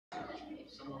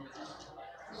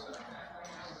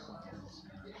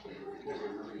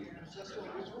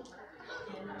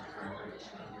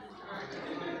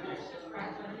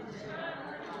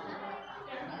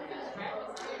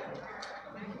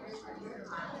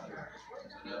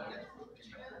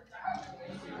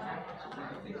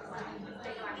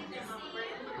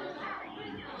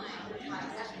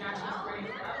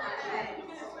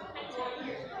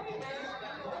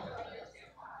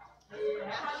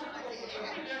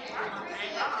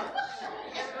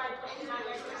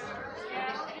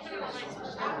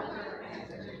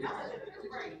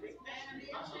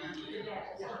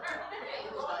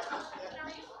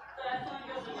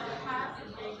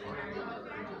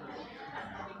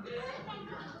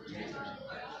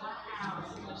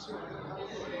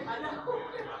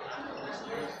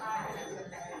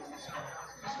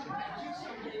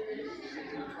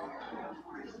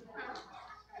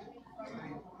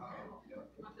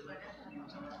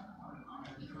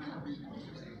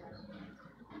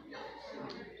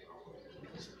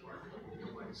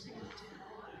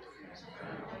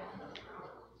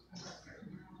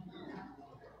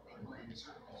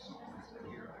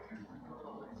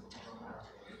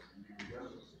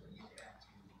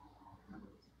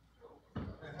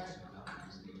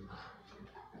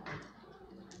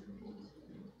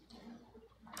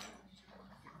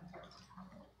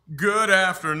Good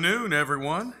afternoon,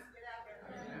 everyone.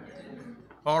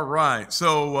 All right,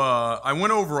 so I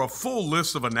went over a full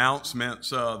list of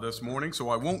announcements this morning, so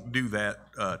I won't do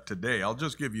that today. I'll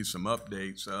just give you some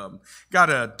updates. Got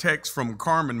a text from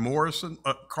Todd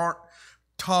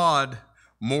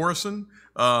Morrison.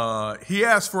 He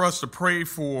asked for us to pray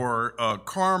for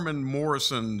Carmen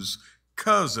Morrison's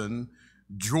cousin,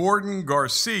 Jordan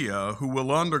Garcia, who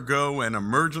will undergo an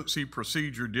emergency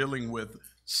procedure dealing with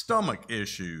stomach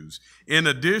issues. In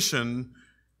addition,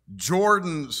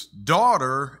 Jordan's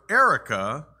daughter,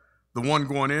 Erica, the one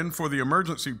going in for the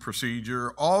emergency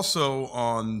procedure, also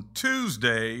on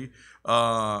Tuesday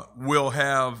will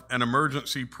have an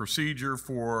emergency procedure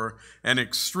for an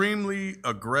extremely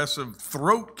aggressive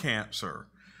throat cancer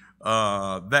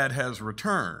that has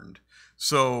returned.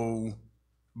 So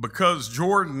because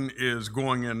Jordan is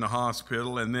going in the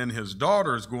hospital and then his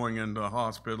daughter is going into the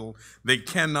hospital, they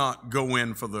cannot go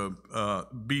in for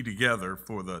be together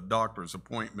for the doctor's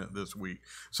appointment this week.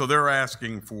 So they're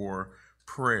asking for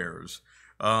prayers.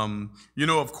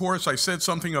 Of course, I said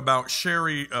something about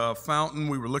Sherry Fountain.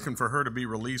 We were looking for her to be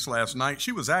released last night.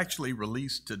 She was actually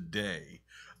released today,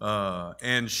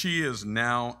 and she is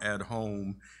now at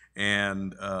home,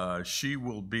 and she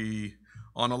will be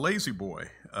on a lazy boy.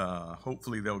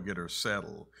 Hopefully they'll get her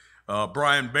settled.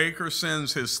 Brian Baker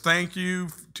sends his thank you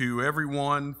to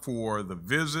everyone for the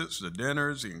visits, the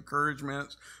dinners, the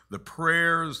encouragements, the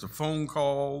prayers, the phone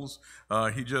calls.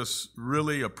 He just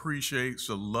really appreciates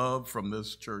the love from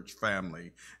this church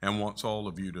family and wants all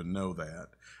of you to know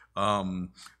that.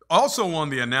 Also on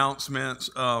the announcements,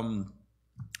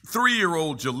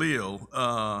 3-year-old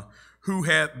Jaleel, who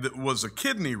was a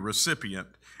kidney recipient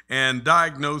and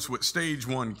diagnosed with stage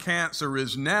 1 cancer,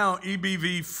 is now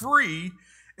EBV free,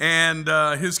 and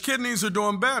his kidneys are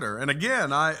doing better. And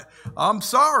again, I'm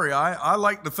sorry, I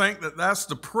like to think that that's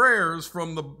the prayers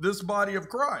from this body of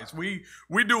Christ. We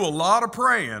do a lot of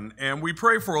praying, and we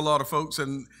pray for a lot of folks,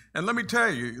 and let me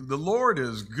tell you, the Lord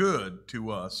is good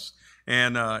to us.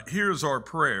 And here's our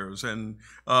prayers. And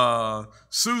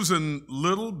Susan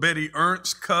Little, Betty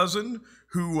Ernst's cousin,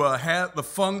 who had the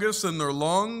fungus in their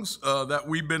lungs that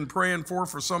we've been praying for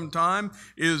some time,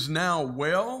 is now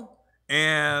well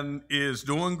and is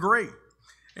doing great.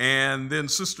 And then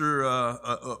Sister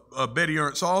Betty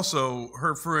Ernst, also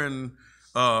her friend,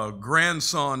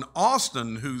 grandson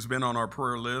Austin, who's been on our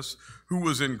prayer list, who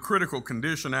was in critical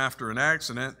condition after an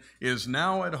accident, is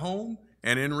now at home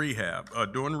and in rehab,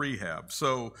 doing rehab.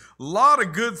 So a lot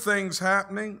of good things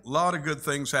happening,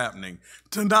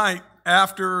 Tonight,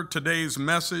 after today's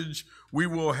message, we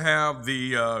will have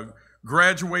the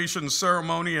graduation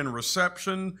ceremony and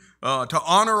reception to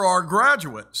honor our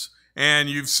graduates. And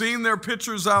you've seen their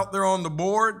pictures out there on the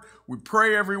board. We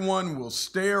pray everyone will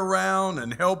stay around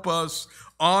and help us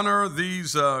honor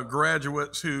these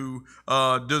graduates who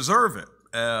deserve it.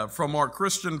 From our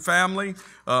Christian family,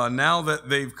 now that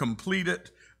they've completed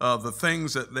the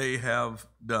things that they have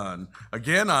done.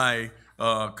 Again, I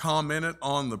commented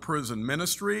on the prison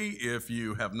ministry. If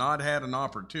you have not had an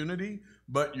opportunity,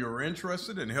 but you're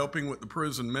interested in helping with the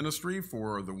prison ministry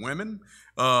for the women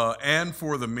and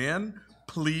for the men,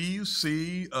 please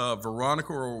see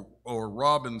Veronica or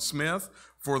Robin Smith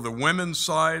for the women's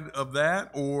side of that,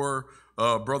 or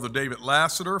Brother David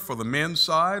Lassiter for the men's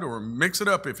side, or mix it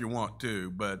up if you want to.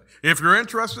 But if you're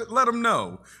interested, let them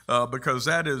know, because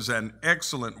that is an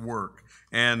excellent work,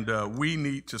 and we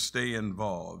need to stay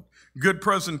involved. Good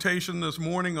presentation this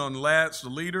morning on Lads to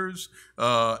Leaders,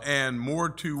 and more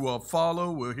to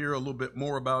follow. We'll hear a little bit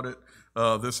more about it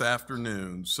this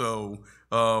afternoon. So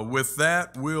with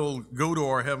that, we'll go to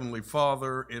our Heavenly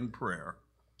Father in prayer.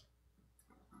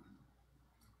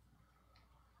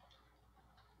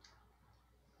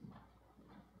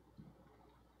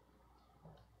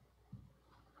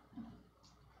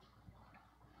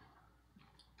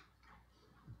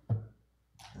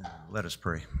 Let us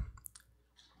pray.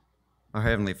 Our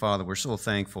Heavenly Father, we're so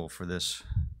thankful for this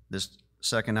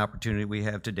second opportunity we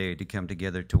have today to come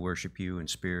together to worship you in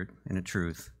spirit and in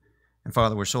truth. And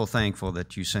Father, we're so thankful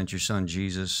that you sent your Son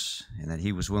Jesus, and that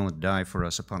he was willing to die for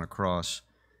us upon a cross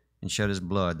and shed his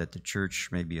blood, that the church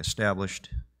may be established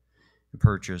and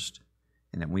purchased,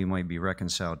 and that we might be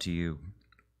reconciled to you.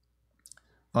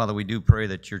 Father, we do pray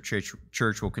that your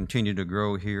church will continue to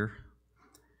grow here,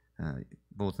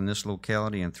 both in this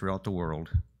locality and throughout the world.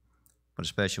 But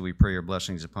especially we pray your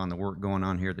blessings upon the work going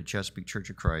on here at the Chesapeake Church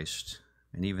of Christ,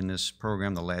 and even this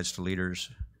program, the Lads to Leaders,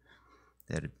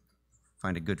 that it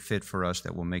find a good fit for us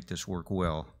that will make this work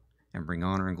well and bring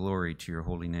honor and glory to your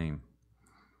holy name.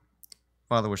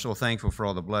 Father, we're so thankful for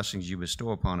all the blessings you bestow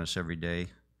upon us every day,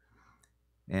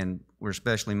 and we're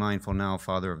especially mindful now,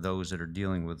 Father, of those that are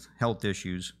dealing with health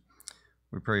issues.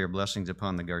 We pray your blessings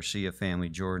upon the Garcia family,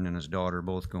 Jordan and his daughter,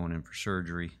 both going in for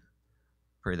surgery.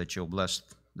 Pray that you'll bless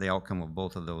the outcome of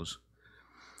both of those.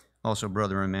 Also,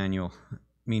 Brother Emmanuel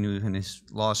Minu, and his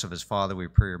loss of his father, we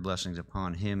pray your blessings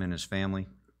upon him and his family,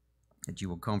 that you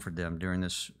will comfort them during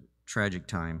this tragic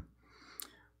time.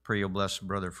 Pray you'll bless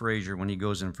Brother Frazier when he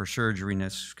goes in for surgery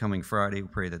next coming Friday. We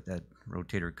pray that that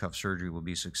rotator cuff surgery will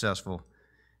be successful,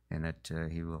 and that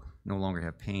he will no longer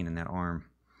have pain in that arm.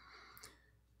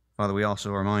 Father, we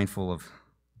also are mindful of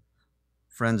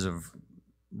friends of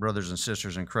brothers and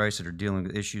sisters in Christ that are dealing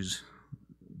with issues.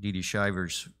 Dee Dee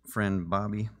Shiver's friend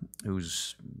Bobby,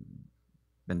 who's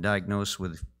been diagnosed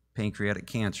with pancreatic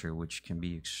cancer, which can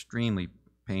be extremely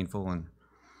painful. And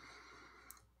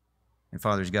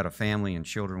Father, he's got a family and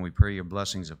children. We pray your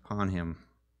blessings upon him,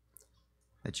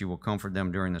 that you will comfort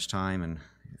them during this time. And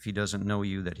if he doesn't know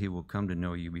you, that he will come to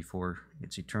know you before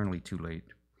it's eternally too late.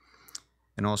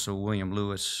 And also William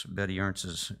Lewis, Betty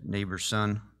Ernst's neighbor's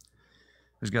son,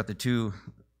 who's got the two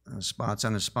spots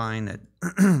on his spine that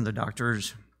the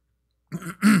doctors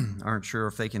aren't sure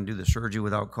if they can do the surgery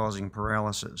without causing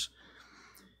paralysis.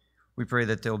 We pray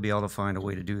that they'll be able to find a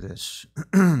way to do this,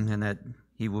 and that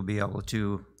he will be able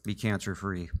to be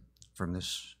cancer-free from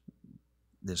this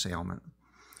ailment.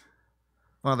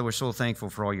 Father, we're so thankful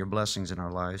for all your blessings in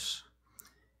our lives.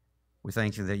 We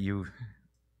thank you that you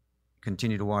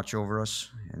continue to watch over us,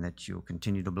 and that you'll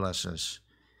continue to bless us.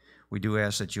 We do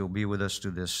ask that you'll be with us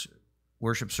through this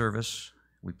worship service.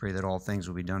 We pray that all things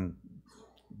will be done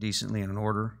decently and in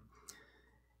order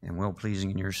and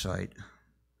well-pleasing in your sight.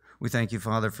 We thank you,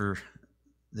 Father, for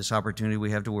this opportunity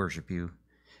we have to worship you.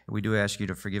 And we do ask you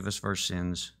to forgive us of our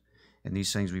sins. And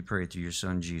these things we pray through your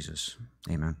Son, Jesus.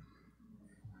 Amen.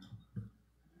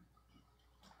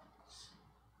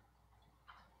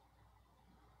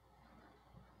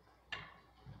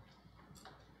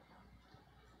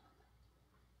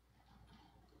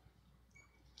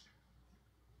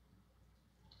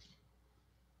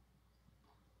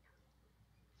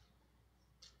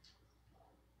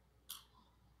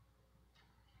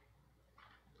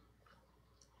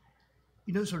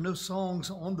 You notice there are no songs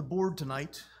on the board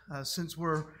tonight. Since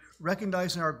we're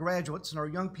recognizing our graduates and our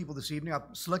young people this evening, I've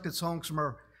selected songs from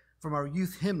our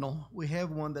youth hymnal. We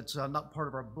have one that's not part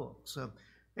of our book. So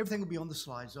everything will be on the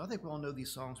slides. So I think we all know these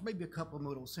songs. Maybe a couple of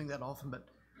them will sing that often, but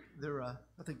they're I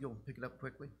think you'll pick it up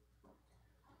quickly.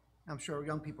 I'm sure our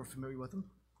young people are familiar with them.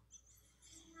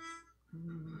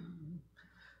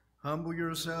 Humble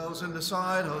yourselves in the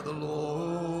sight of the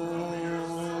Lord.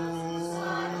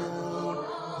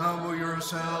 Humble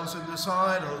yourselves in the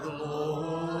sight of the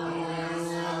Lord,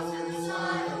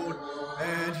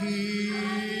 and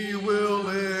he will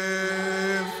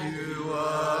lift you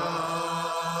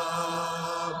up,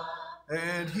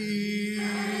 and he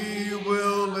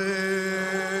will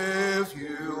lift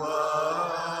you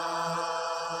up.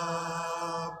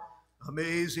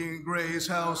 Amazing grace,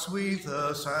 how sweet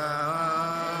the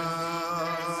sound.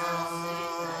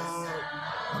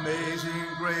 Amazing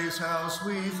grace, how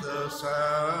sweet the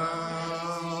sound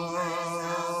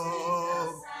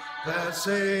that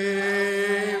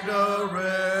saved a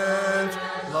wretch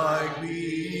like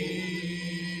me,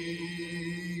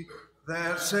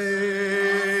 that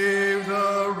saved a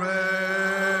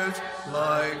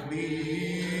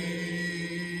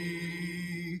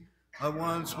I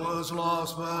once was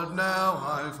lost, but now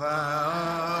I'm found.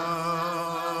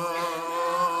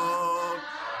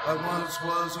 I once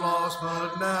was lost,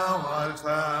 but now I'm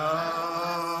found.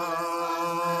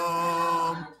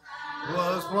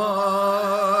 Was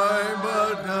blind,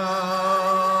 but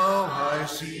now I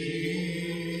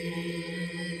see.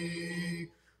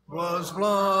 Was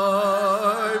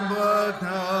blind, but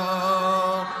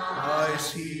now I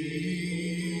see.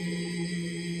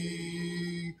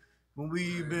 When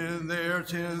we've been there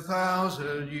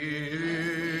 10,000 years.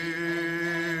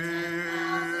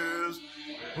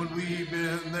 When we've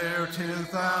been there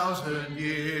 10,000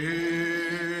 years.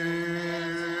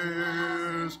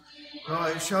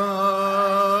 Christ shining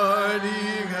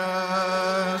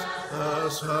as the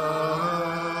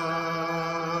sun.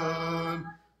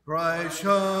 Christ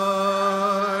shining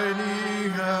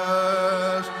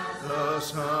as the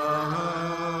sun.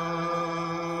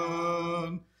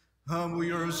 Humble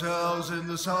yourselves in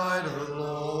the sight of the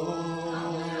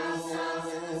Lord.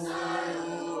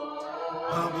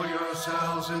 Humble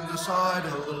yourselves in the sight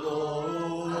of the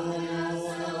Lord.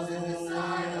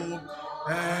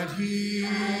 And he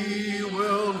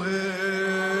will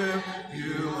lift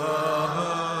you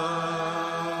up.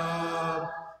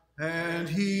 And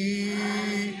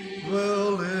he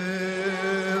will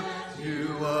lift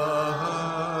you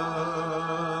up.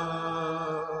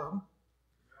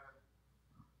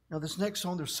 Now this next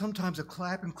song, there's sometimes a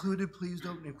clap included. Please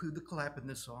don't include the clap in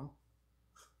this song.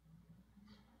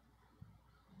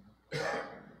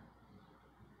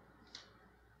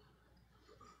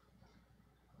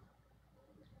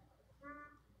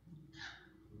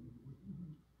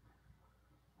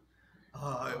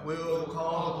 I will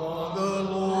call upon the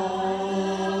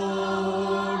Lord,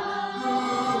 who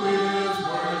is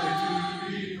worthy to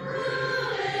be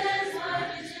praised.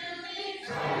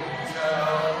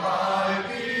 Shall I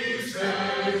be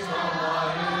saved from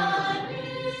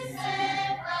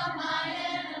my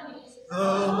enemies?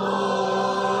 The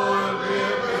Lord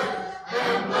liveth,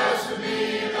 and blessed be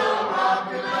the rock,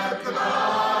 and let the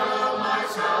God of my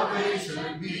salvation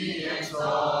be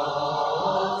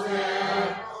exalted.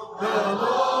 The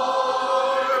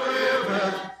Lord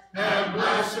liveth, and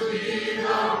blessed be the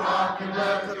rock, and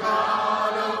let the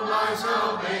God of my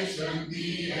salvation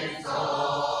be exalted.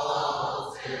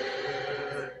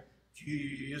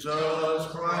 Jesus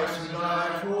Christ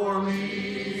died for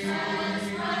me,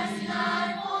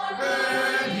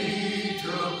 and he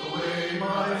took away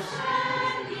my sin.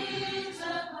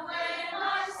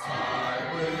 I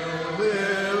will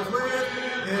live with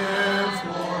him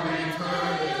for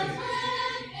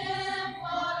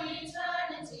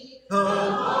eternity. The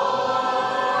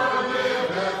Lord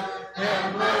liveth, and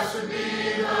blessed be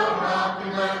the rock,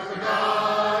 and let the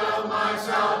God of my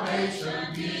salvation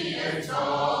be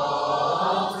exalted.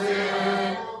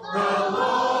 The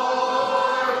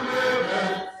Lord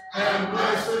liveth, and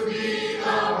blessed be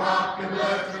the rock, and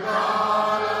let the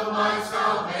God of my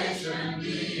salvation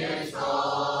be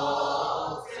exalted.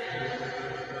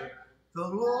 The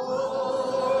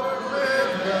Lord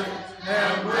liveth,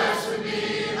 and blessed be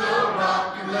the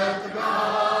rock, and let the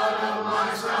God of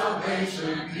my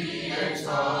salvation be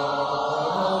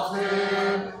exalted.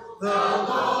 The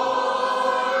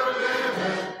Lord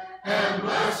liveth, and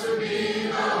blessed be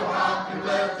the rock, and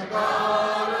let the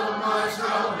God of my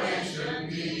salvation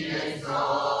be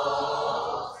exalted.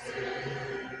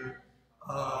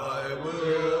 I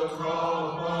will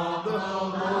call upon the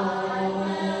Lord.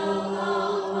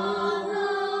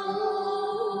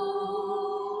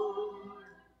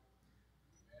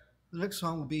 The next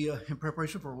song will be in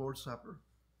preparation for Lord's Supper.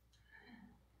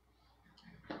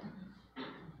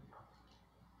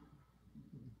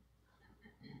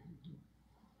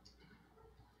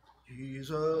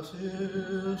 Jesus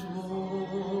is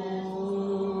Lord,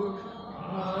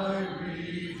 my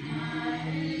Redeemer.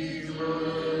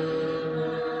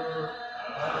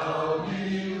 How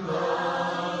he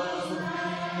loves me,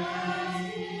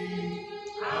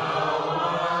 how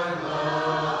I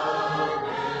love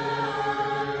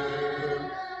him.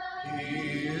 He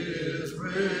is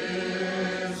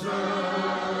risen,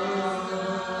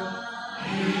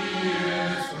 he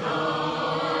is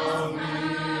coming.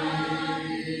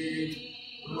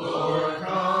 Lord,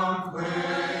 come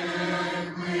quick.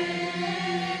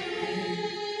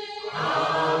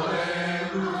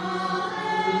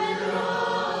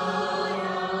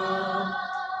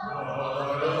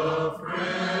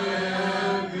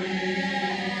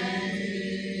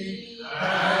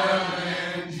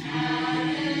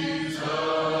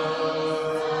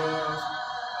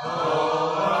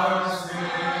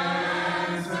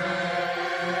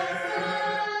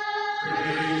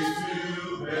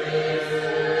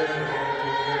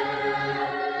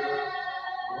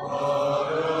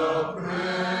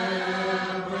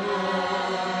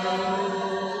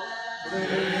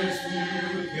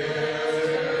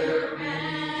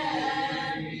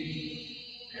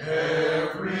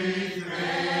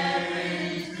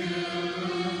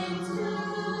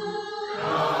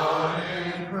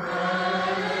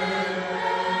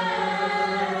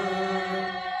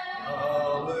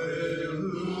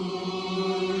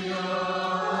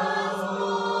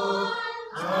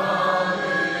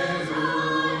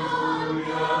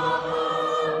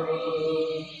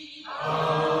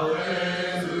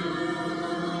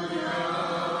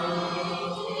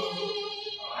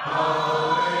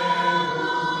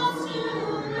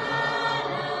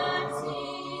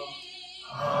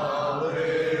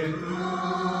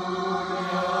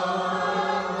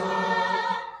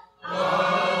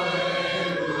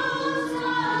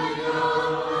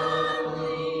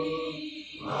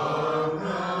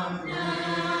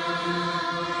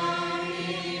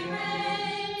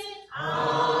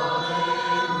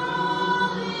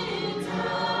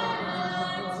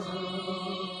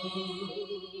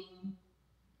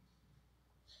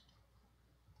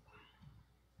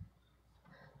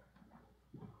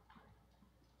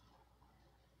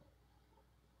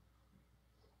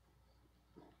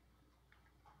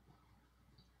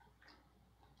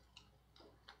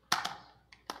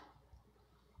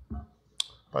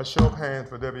 By show of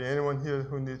hands, would there be anyone here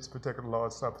who needs to partake of the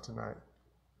Lord's Supper tonight?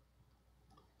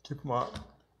 Keep them up.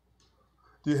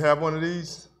 Do you have one of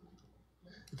these?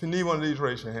 If you need one of these,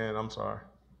 raise your hand. I'm sorry.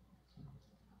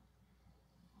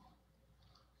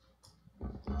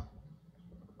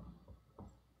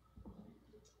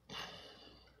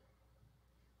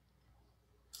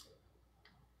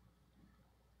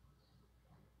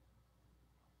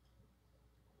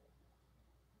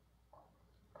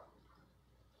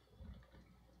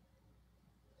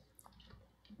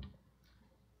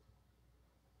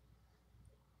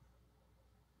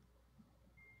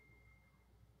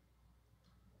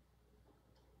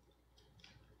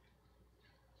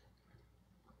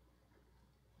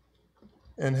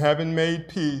 And having made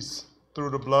peace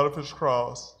through the blood of his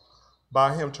cross,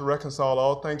 by him to reconcile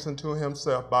all things unto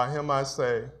himself, by him I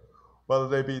say, whether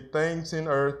they be things in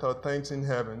earth or things in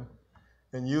heaven,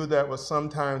 and you that was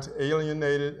sometimes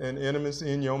alienated and enemies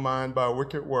in your mind by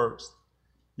wicked works,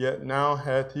 yet now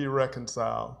hath he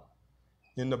reconciled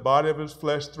in the body of his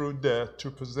flesh through death to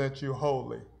present you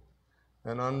holy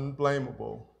and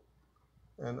unblameable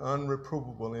and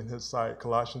unreprovable in his sight.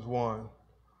 Colossians 1.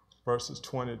 Verses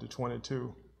 20 to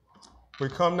 22. We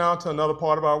come now to another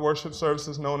part of our worship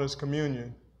services known as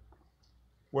communion,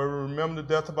 where we remember the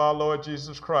death of our Lord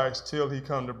Jesus Christ till he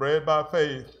come. The bread by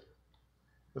faith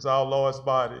is our Lord's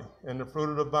body, and the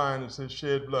fruit of the vine is his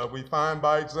shed blood. We find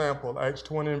by example, Acts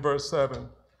 20 and verse 7,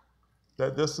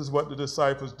 that this is what the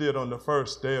disciples did on the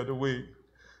first day of the week.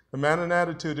 The manner and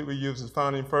attitude that we use is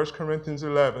found in 1 Corinthians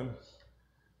 11,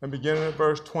 and beginning at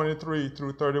verse 23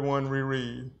 through 31, we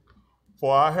read,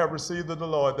 For I have received of the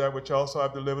Lord that which also I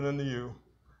have delivered unto you,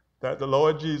 that the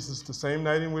Lord Jesus, the same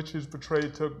night in which he was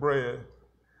betrayed, took bread.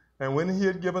 And when he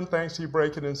had given thanks, he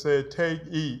brake it and said, Take,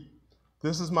 eat.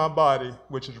 This is my body,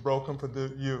 which is broken for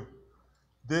you.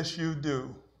 This you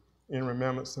do in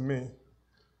remembrance of me.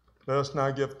 Let us now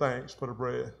give thanks for the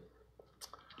bread.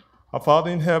 Our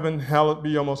Father in heaven, hallowed be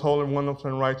your most holy,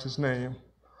 wonderful, and righteous name.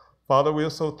 Father, we are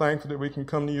so thankful that we can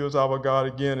come to you as our God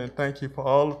again, and thank you for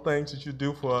all the things that you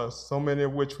do for us, so many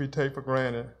of which we take for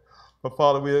granted. But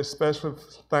Father, we are especially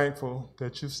thankful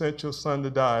that you sent your Son to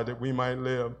die that we might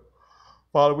live.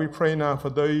 Father, we pray now for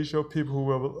those your people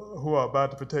who are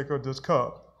about to partake of this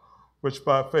cup, which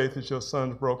by faith is your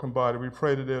Son's broken body. We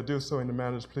pray that they'll do so in the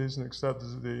manner that's pleasing and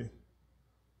acceptable to thee.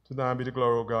 To thine be the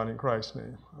glory, O God, in Christ's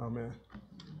name. Amen.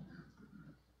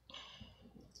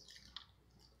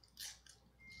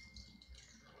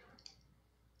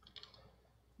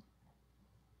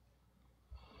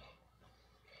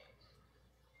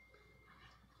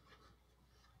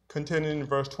 Continuing in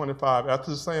verse 25,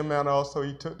 after the same manner also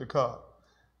he took the cup.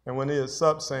 And when he had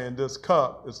supped, saying, This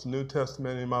cup is the New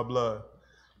Testament in my blood.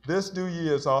 This do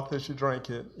ye as often as you drink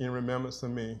it in remembrance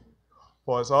of me.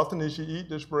 For as often as you eat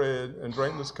this bread and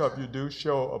drink this cup, you do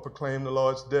show or proclaim the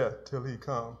Lord's death till he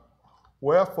come.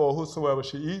 Wherefore, whosoever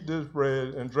shall eat this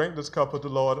bread and drink this cup of the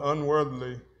Lord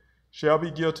unworthily shall be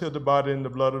guilty of the body and the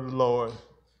blood of the Lord.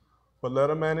 But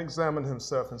let a man examine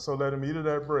himself, and so let him eat of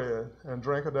that bread and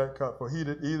drink of that cup. For he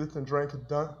that eateth and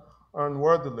drinketh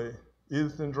unworthily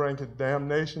eateth and drinketh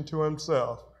damnation to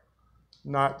himself,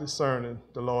 not discerning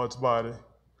the Lord's body.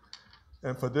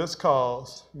 And for this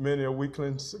cause many are weak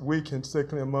and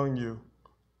sickly among you,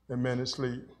 and many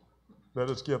sleep. Let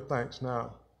us give thanks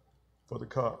now for the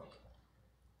cup.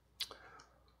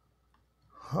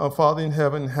 Our Father in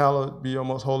heaven, hallowed be your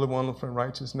most holy, wonderful, and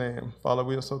righteous name. Father,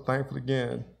 we are so thankful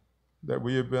again that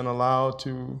we have been allowed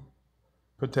to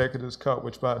partake of this cup,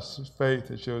 which by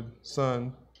faith is your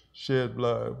Son shed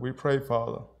blood. We pray,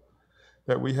 Father,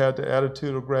 that we had the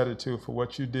attitude of gratitude for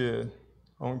what you did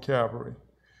on Calvary.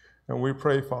 And we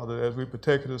pray, Father, that as we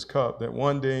partake of this cup, that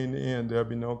one day in the end there'll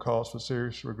be no cause for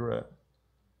serious regret.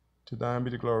 To thine be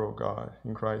the glory, O God,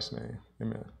 in Christ's name,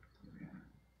 amen.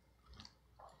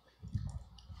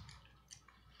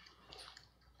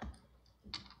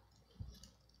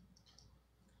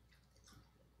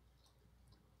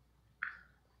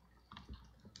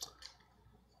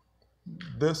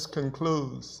 This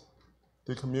concludes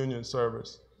the communion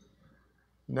service.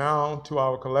 Now to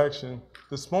our collection.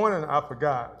 This morning I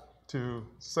forgot to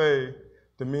say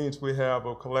the means we have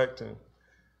of collecting.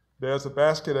 There's a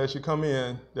basket as you come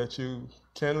in that you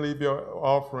can leave your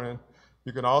offering.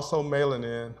 You can also mail it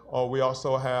in, or we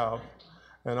also have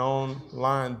an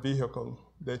online vehicle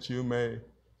that you may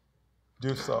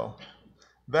do so.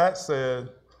 That said,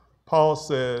 Paul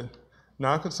said,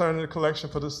 Now concerning the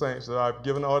collection for the saints, that I've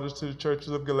given orders to the churches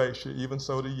of Galatia, even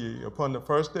so do ye. Upon the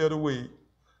first day of the week,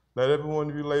 let everyone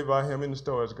be laid by him in the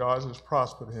store as God has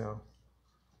prospered him,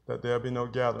 that there be no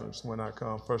gatherings when I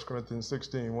come. 1 Corinthians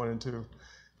 16, 1 and 2.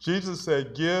 Jesus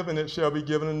said, "Give, and it shall be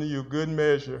given unto you, good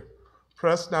measure,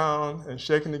 pressed down and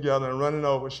shaken together and running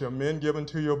over, shall men give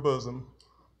into your bosom.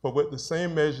 For with the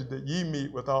same measure that ye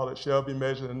meet withal, it shall be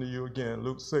measured unto you again."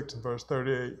 Luke 6, verse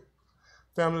 38.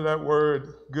 Family, that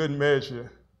word, good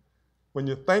measure, when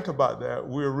you think about that,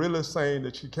 we're really saying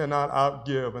that you cannot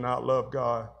outgive and outlove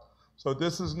God. So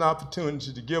this is an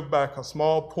opportunity to give back a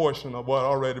small portion of what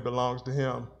already belongs to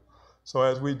him. So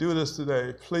as we do this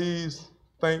today, please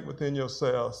think within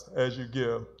yourselves as you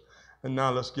give. And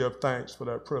now let's give thanks for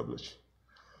that privilege.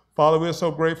 Father, we're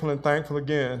so grateful and thankful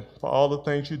again for all the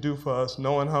things you do for us,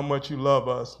 knowing how much you love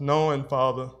us, knowing,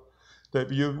 Father, that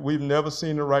we've never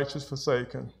seen the righteous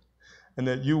forsaken, and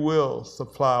that you will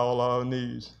supply all our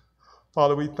needs.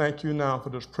 Father, we thank you now for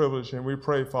this privilege, and we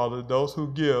pray, Father, that those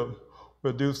who give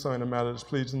will do so in a manner that's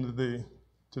pleasing to thee.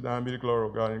 To thine be the glory,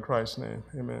 O God, in Christ's name.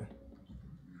 Amen.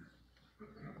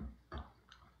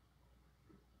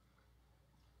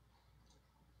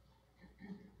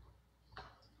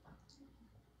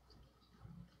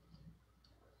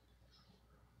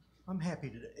 I'm happy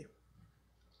today.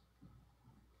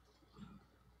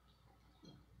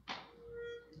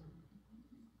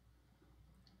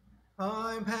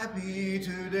 I'm happy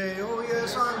today, oh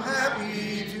yes, I'm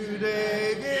happy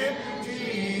today in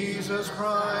Jesus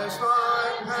Christ.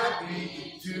 I'm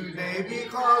happy today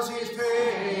because he's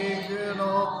taken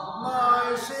all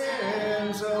my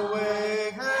sins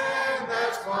away, and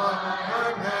that's why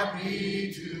I'm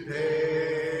happy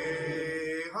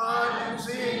today. I'm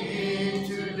singing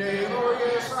today, oh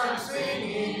yes, I'm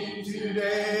singing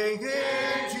today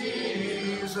in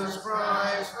Jesus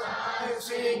Christ. I'm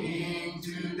singing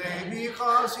today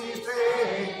because he's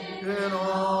taken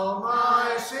all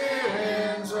my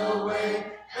sins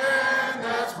away, and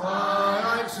that's why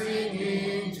I'm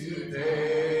singing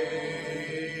today.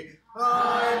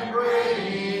 I'm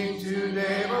praying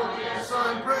today, oh yes,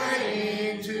 I'm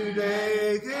praying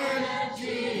today in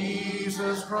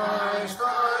Jesus Christ.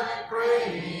 I'm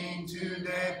praying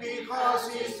today because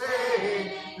he's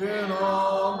taken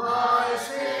all my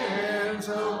sins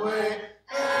away,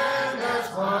 and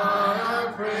that's why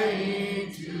I'm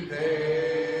praying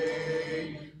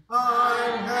today.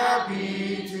 I'm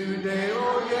happy today,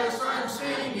 oh yes, I'm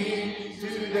singing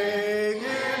today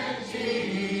in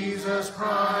Jesus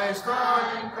Christ.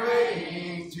 I'm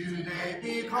praying today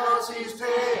because he's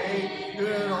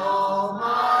taken all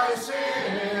my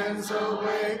sins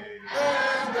away,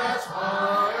 and that's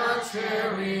why I'm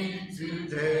sharing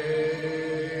today.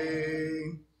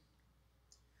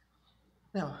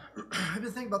 Now, I've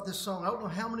been thinking about this song. I don't know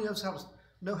how many of us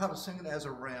know how to sing it as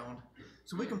a round.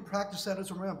 So we can practice that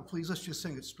as a round, but please, let's just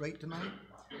sing it straight tonight.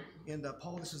 And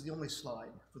Paul, this is the only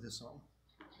slide for this song.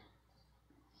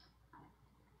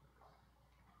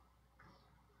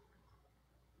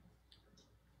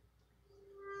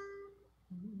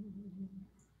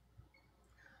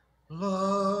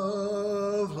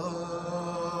 Love,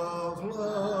 love,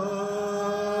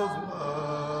 love,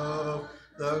 love,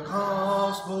 the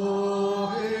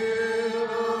gospel in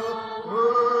a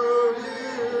word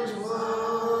is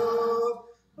love.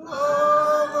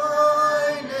 Love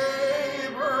thy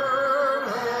neighbor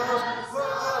as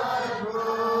thy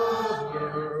brother.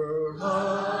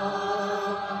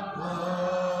 Love,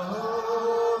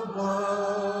 love, love,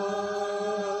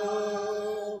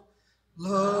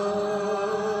 love.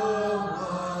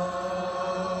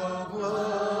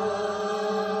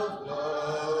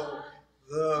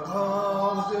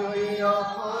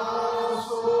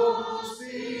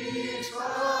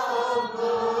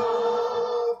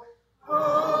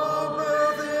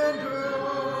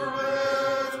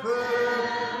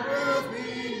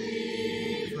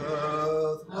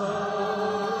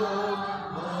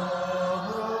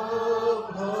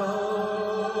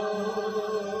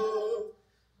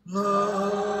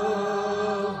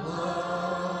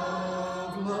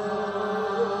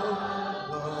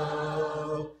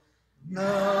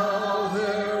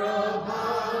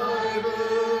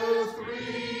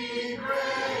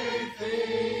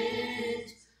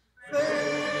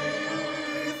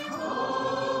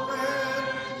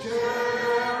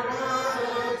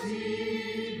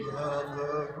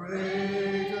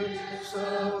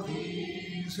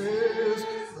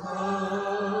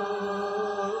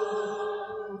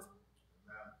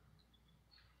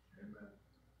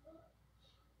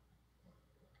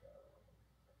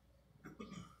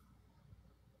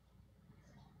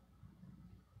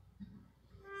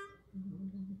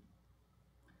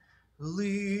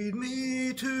 Lead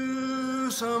me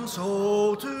to some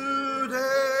soul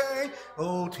today.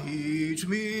 Oh, teach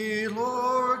me,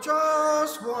 Lord,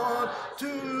 just what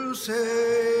to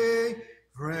say.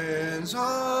 Friends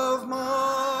of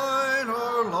mine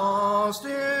are lost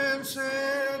in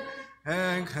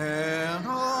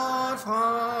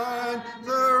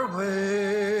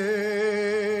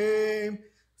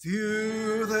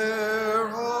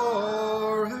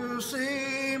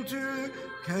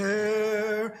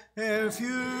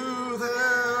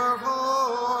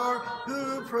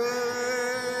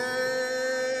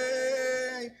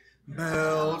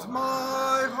Melt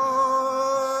my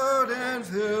heart and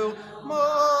fill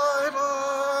my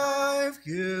life.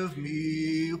 Give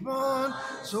me one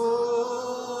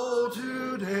soul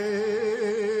today.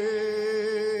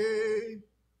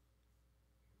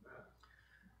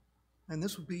 And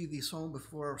this will be the song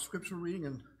before our scripture reading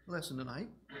and lesson tonight.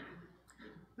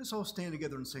 Let's all stand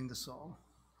together and sing this song.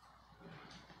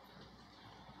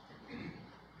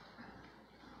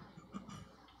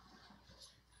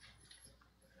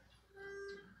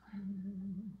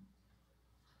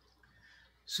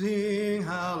 Sing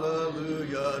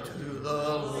hallelujah to the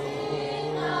Lord.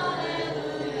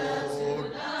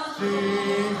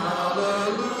 Sing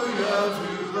hallelujah to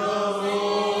the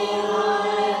Lord.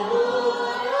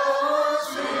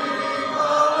 Sing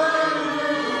hallelujah.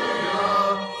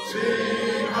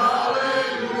 Sing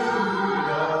hallelujah.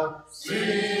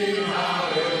 Sing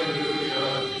hallelujah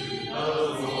to the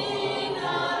Lord.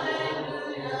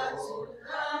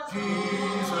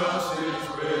 Jesus is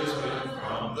risen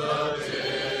from the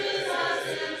dead.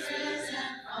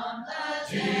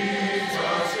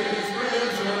 Jesus is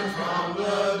risen from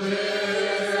the dead.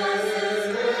 Jesus is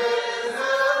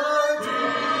risen.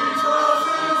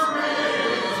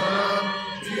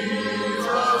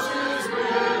 Jesus is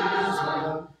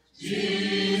risen.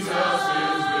 Jesus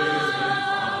is risen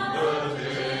from the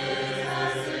dead.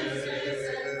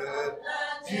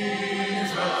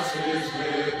 Jesus is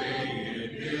living in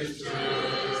his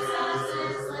church.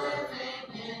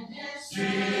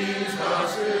 Jesus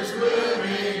is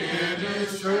living in his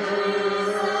church.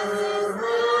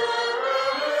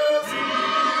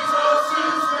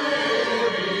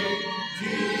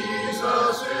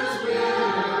 Jesus is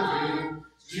living.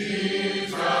 Jesus is living.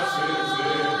 Jesus is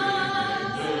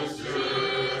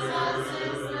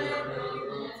living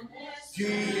in his church.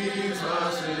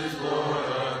 Jesus is Lord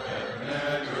of heaven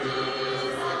and earth.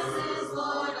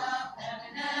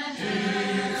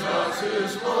 Jesus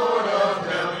is Lord of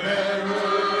heaven and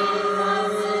earth.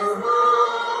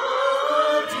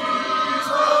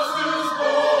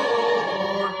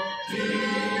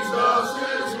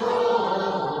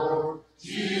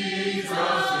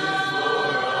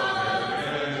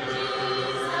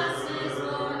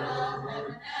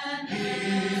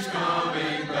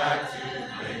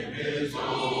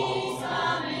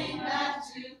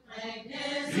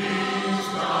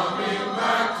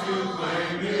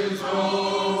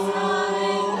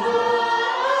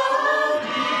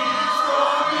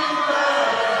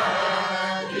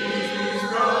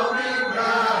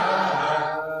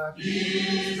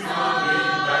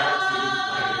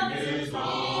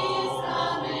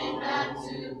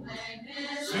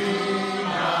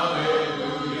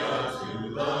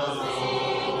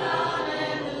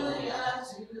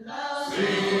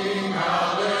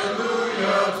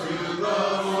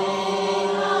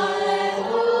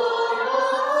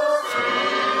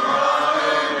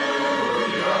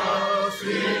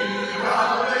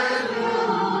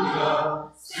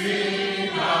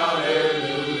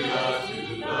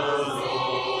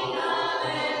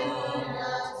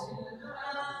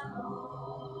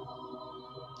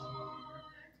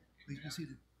 Please be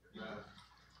seated.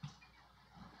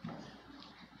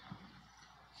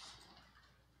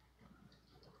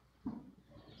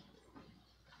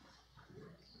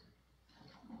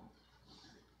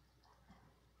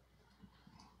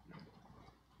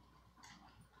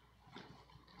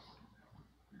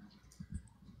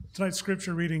 Tonight's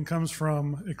scripture reading comes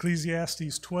from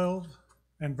Ecclesiastes 12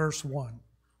 and verse 1.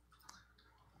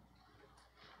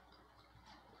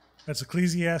 That's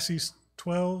Ecclesiastes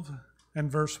 12 and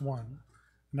verse 1.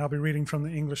 And I'll be reading from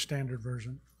the English Standard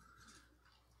Version.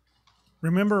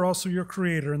 Remember also your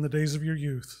Creator in the days of your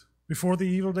youth, before the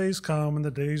evil days come and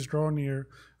the days draw near,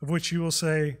 of which you will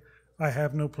say, I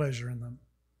have no pleasure in them.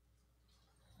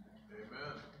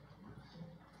 Amen.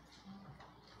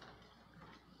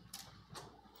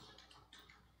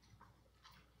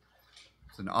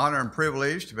 It's an honor and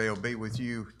privilege to be able to be with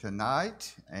you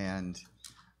tonight, and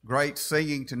great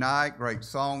singing tonight, great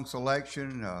song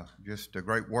selection, just a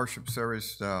great worship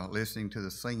service listening to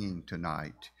the singing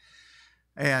tonight.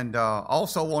 And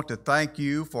also want to thank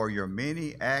you for your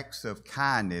many acts of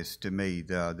kindness to me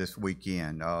this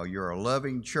weekend. You're a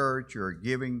loving church, you're a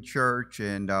giving church,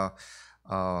 and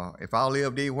if I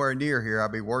lived anywhere near here,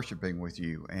 I'd be worshiping with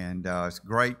you. And it's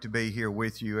great to be here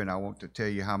with you, and I want to tell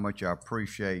you how much I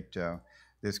appreciate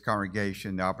this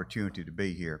congregation, the opportunity to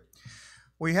be here.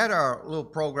 We had our little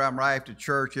program right after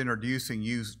church introducing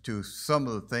you to some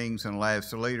of the things in Lives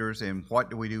to Leaders and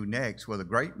what do we do next. Well, the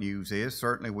great news is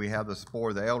certainly we have the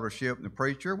support of the eldership and the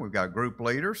preacher. We've got a group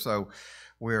leader, so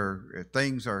where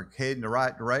things are heading the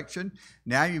right direction.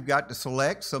 Now you've got to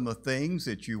select some of the things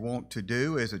that you want to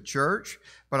do as a church.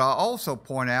 But I also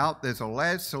point out there's a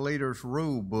Lads to Leaders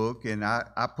rule book, and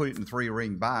I put it in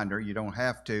 3-ring binder. You don't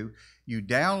have to. You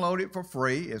download it for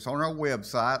free. It's on our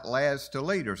website, Lads to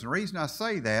Leaders. And the reason I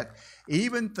say that,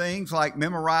 even things like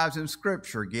memorizing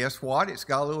Scripture, guess what? It's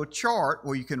got a little chart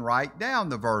where you can write down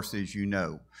the verses you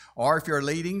know. Or if you're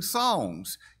leading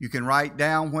songs, you can write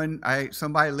down when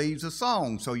somebody leads a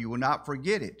song so you will not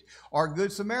forget it. Or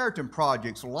Good Samaritan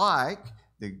projects like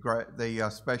the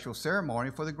special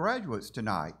ceremony for the graduates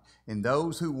tonight. And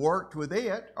those who worked with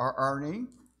it are earning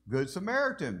Good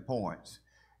Samaritan points.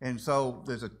 And so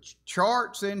there's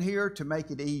charts in here to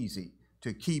make it easy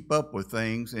to keep up with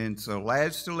things. And so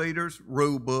Lads to Leaders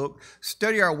rule book,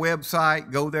 study our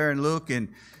website, go there and look, and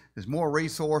there's more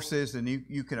resources than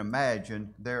you can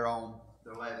imagine there on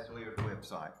the Lads to Leaders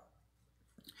website.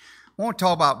 I want to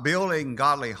talk about building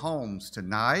godly homes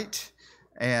tonight.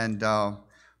 And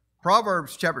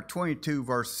Proverbs chapter 22,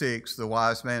 verse 6, the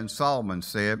wise man Solomon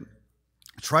said,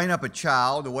 "Train up a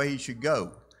child the way he should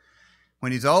go.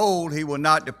 When he's old, he will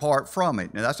not depart from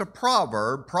it." Now, that's a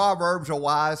proverb. Proverbs are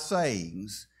wise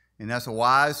sayings, and that's a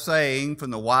wise saying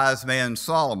from the wise man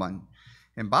Solomon.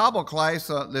 In Bible class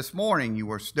this morning, you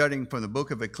were studying from the book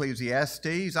of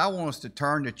Ecclesiastes. I want us to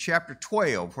turn to chapter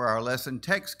 12, where our lesson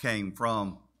text came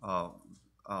from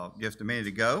just a minute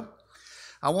ago.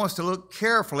 I want us to look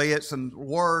carefully at some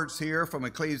words here from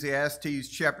Ecclesiastes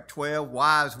chapter 12,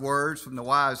 wise words from the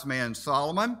wise man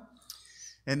Solomon.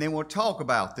 And then we'll talk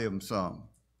about them some.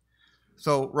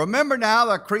 So remember now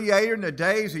the Creator in the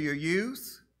days of your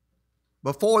youth,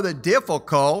 before the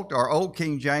difficult, or Old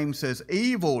King James says,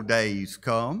 evil days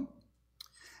come,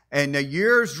 and the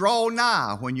years draw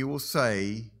nigh when you will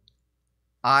say,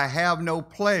 I have no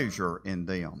pleasure in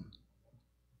them.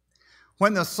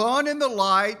 When the sun and the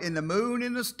light and the moon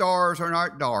and the stars are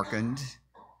not darkened,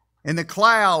 and the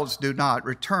clouds do not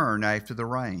return after the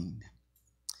rain.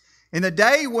 In the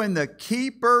day when the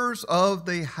keepers of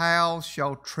the house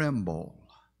shall tremble,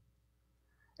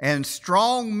 and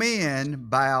strong men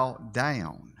bow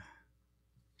down.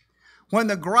 When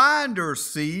the grinders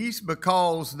cease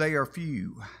because they are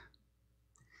few,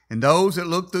 and those that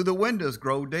look through the windows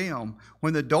grow dim.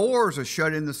 When the doors are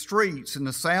shut in the streets, and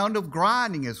the sound of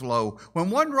grinding is low. When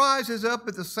one rises up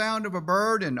at the sound of a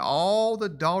bird, and all the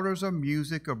daughters of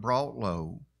music are brought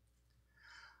low.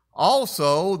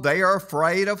 Also, they are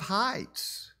afraid of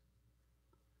heights,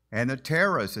 and the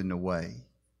terrors in the way.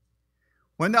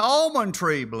 When the almond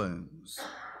tree blooms,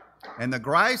 and the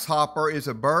grasshopper is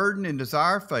a burden and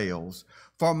desire fails,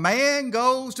 for man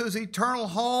goes to his eternal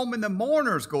home, and the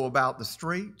mourners go about the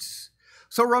streets.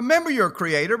 So remember your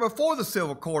Creator before the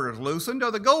silver cord is loosened,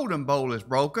 or the golden bowl is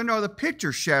broken, or the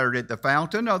pitcher shattered at the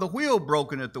fountain, or the wheel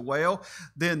broken at the well.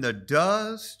 Then the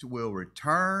dust will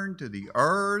return to the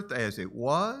earth as it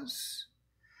was,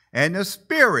 and the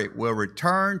spirit will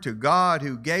return to God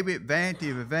who gave it. Vanity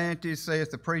of vanity, saith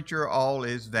the preacher, all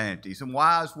is vanity. Some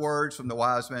wise words from the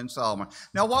wise man Solomon.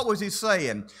 Now what was he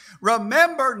saying?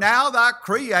 Remember now thy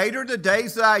Creator the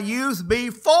days of thy youth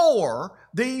before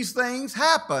these things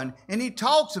happen. And he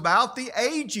talks about the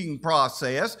aging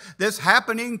process that's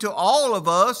happening to all of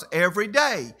us every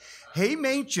day. He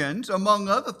mentions, among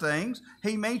other things,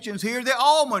 he mentions here the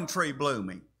almond tree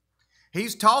blooming.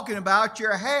 He's talking about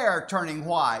your hair turning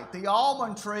white. The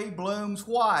almond tree blooms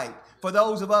white, for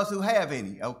those of us who have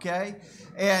any, okay?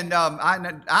 And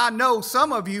I know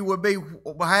some of you will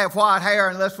have white hair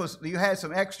unless you had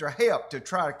some extra help to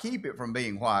try to keep it from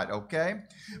being white, okay?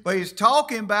 But he's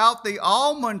talking about the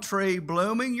almond tree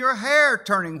blooming, your hair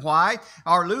turning white,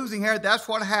 or losing hair. That's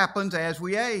what happens as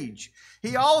we age.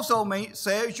 He also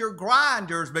says your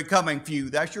grinders becoming few.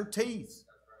 That's your teeth.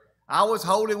 I was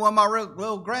holding one of my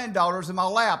little granddaughters in my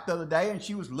lap the other day, and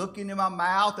she was looking in my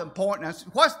mouth and pointing. I said,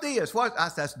 "What's this?" I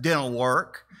said, "That's dental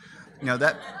work." You know,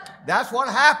 that's what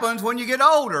happens when you get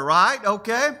older, right?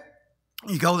 Okay?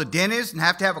 You go to the dentist and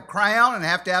have to have a crown and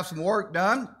have to have some work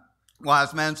done.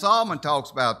 Wise man Solomon talks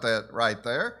about that right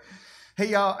there.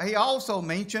 He also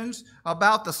mentions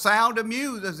about the sound of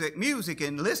music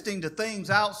and listening to things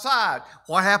outside.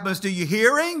 What happens to your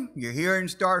hearing? Your hearing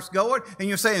starts going, and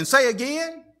you're saying, "Say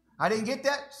again." I didn't get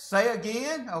that. Say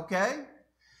again, okay?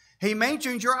 He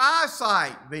mentions your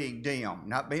eyesight being dim,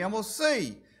 not being able to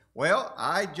see. Well,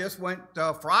 I just went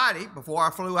Friday, before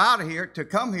I flew out of here to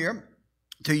come here,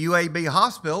 to UAB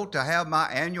Hospital to have my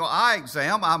annual eye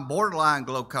exam. I'm borderline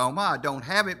glaucoma. I don't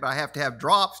have it, but I have to have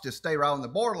drops to stay right on the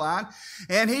borderline.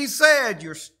 And he said,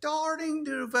 you're starting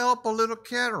to develop a little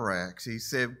cataracts. He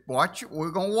said,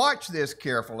 we're going to watch this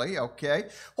carefully, okay?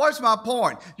 What's my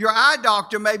point? Your eye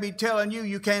doctor may be telling you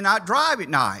you cannot drive at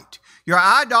night. Your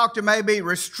eye doctor may be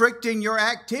restricting your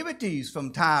activities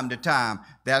from time to time.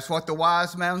 That's what the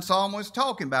wise man Solomon was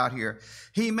talking about here.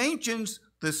 He mentions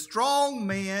the strong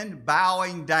men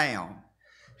bowing down.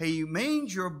 He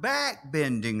means your back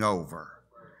bending over.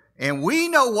 And we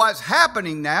know what's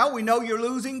happening now. We know you're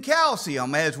losing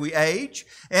calcium as we age.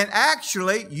 And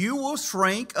actually, you will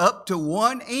shrink up to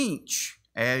 1 inch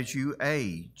as you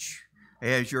age,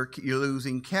 as you're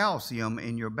losing calcium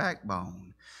in your backbone.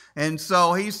 And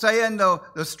so he's saying the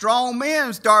strong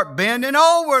men start bending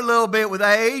over a little bit with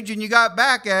age, and you got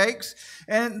backaches.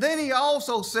 And then he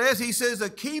also says, the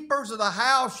keepers of the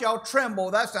house shall tremble.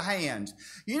 That's the hands.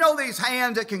 You know these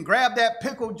hands that can grab that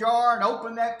pickle jar and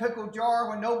open that pickle jar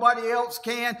when nobody else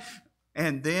can?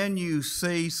 And then you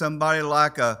see somebody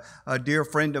like a dear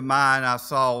friend of mine I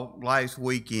saw last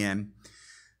weekend,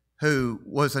 who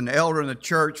was an elder in the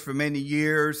church for many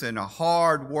years and a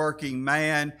hard-working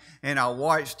man, and I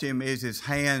watched him as his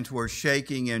hands were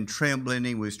shaking and trembling.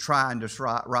 He was trying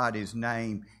to write his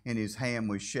name, and his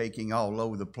hand was shaking all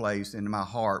over the place, and my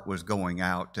heart was going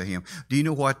out to him. Do you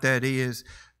know what that is?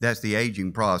 That's the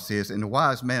aging process. And the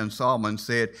wise man Solomon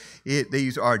said,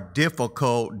 these are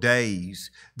difficult days.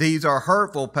 These are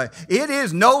hurtful. It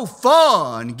is no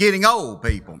fun getting old,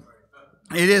 people.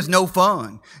 It is no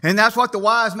fun. And that's what the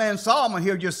wise man Solomon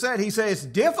here just said. He said it's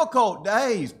difficult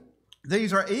days.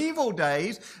 These are evil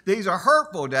days. These are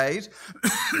hurtful days.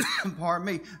 Pardon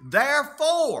me.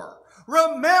 Therefore,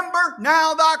 remember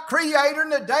now thy Creator in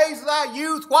the days of thy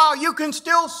youth, while you can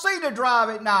still see to drive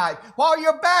at night, while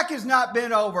your back is not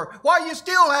bent over, while you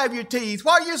still have your teeth,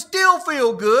 while you still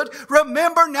feel good.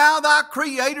 Remember now thy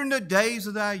Creator in the days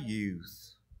of thy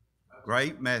youth.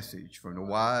 Great message from the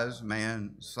wise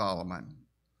man Solomon.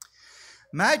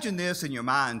 Imagine this in your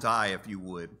mind's eye, if you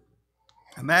would.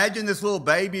 Imagine this little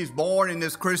baby is born in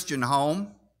this Christian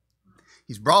home.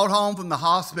 He's brought home from the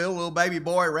hospital, a little baby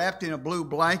boy wrapped in a blue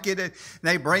blanket, and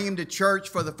they bring him to church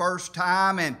for the first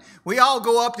time. And we all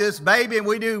go up to this baby and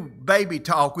we do baby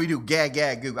talk. We do gag,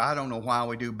 gag, goo. I don't know why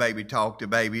we do baby talk to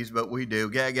babies, but we do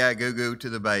gag, gag, goo, goo to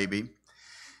the baby.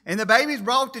 And the baby's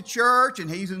brought to church,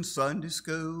 and he's in Sunday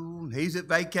school, and he's at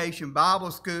vacation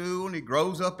Bible school, and he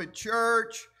grows up at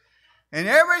church. And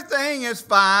everything is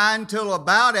fine till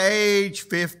about age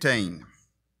 15.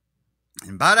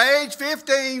 And about age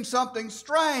 15, something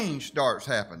strange starts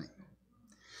happening.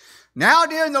 Now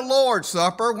during the Lord's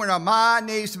Supper, when our mind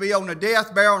needs to be on the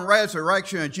death, burial, and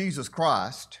resurrection of Jesus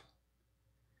Christ,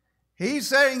 he's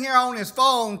sitting here on his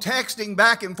phone texting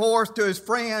back and forth to his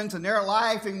friends, and they're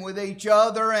laughing with each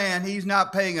other, and he's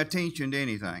not paying attention to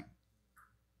anything.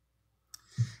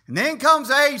 And then comes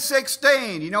age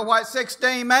 16. You know what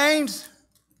 16 means?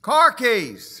 Car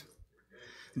keys.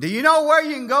 Do you know where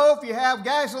you can go if you have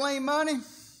gasoline money?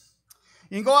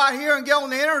 You can go out here and get on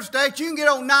the interstate. You can get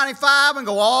on 95 and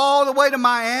go all the way to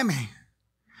Miami.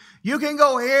 You can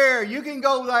go here. You can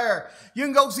go there. You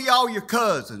can go see all your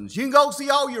cousins. You can go see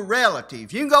all your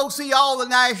relatives. You can go see all the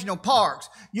national parks.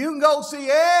 You can go see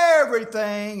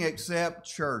everything except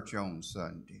church on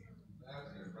Sunday.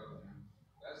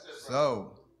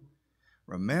 So,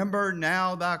 remember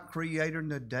now thy Creator in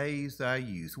the days thy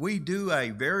youth. We do a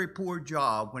very poor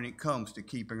job when it comes to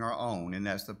keeping our own, and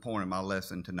that's the point of my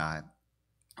lesson tonight.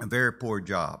 A very poor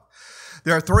job.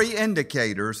 There are 3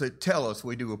 indicators that tell us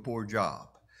we do a poor job.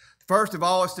 First of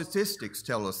all, statistics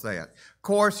tell us that. Of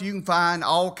course, you can find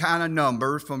all kind of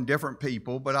numbers from different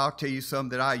people, but I'll tell you some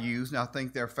that I use, and I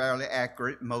think they're fairly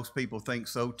accurate. Most people think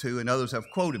so too, and others have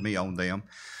quoted me on them.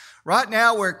 Right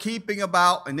now, we're keeping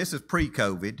about, and this is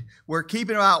pre-COVID, we're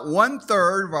keeping about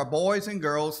 1/3 of our boys and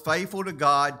girls faithful to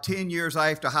God 10 years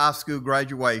after high school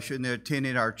graduation. They're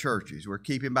attending our churches. We're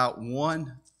keeping about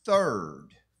 1/3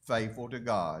 faithful to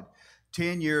God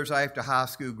 10 years after high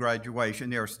school graduation.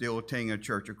 They're still attending a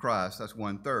Church of Christ. That's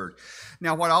 1/3.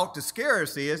 Now, what ought to scare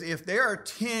us is if they're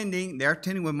attending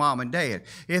with mom and dad.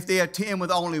 If they attend with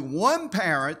only one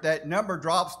parent, that number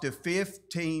drops to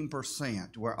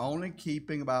 15%. We're only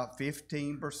keeping about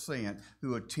 15%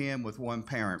 who attend with one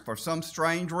parent. For some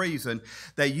strange reason,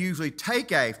 they usually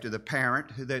take after the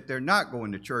parent that they're not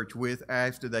going to church with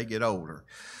after they get older.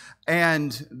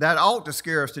 And that ought to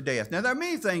scare us to death. Now, there are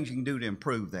many things you can do to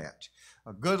improve that.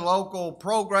 good local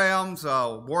programs,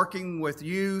 working with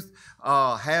youth,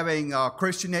 having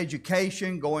Christian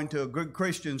education, going to a good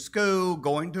Christian school,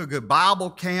 going to a good Bible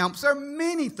camps. There are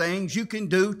many things you can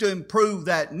do to improve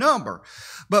that number.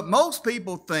 But most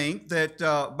people think that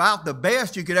about the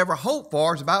best you could ever hope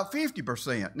for is about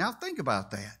 50%. Now think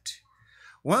about that.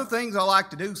 One of the things I like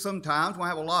to do sometimes, when I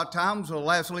have a lot of times with the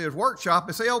Last Leaders Workshop,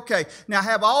 is say, okay, now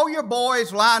have all your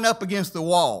boys line up against the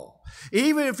wall.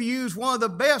 Even if you use one of the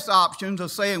best options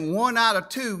of saying 1 out of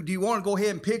 2, do you want to go ahead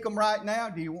and pick them right now?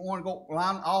 Do you want to go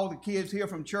line all the kids here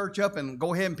from church up and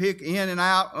go ahead and pick in and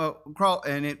out,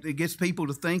 and it gets people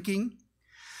to thinking?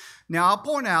 Now, I'll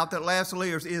point out that Last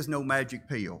Leaders is no magic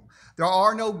pill. There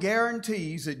are no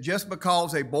guarantees that just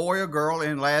because a boy or girl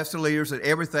in Last Leaders that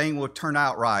everything will turn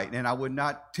out right, and I would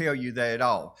not tell you that at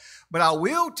all. But I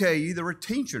will tell you the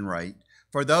retention rate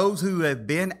for those who have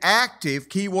been active.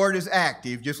 Keyword is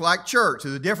active, just like church.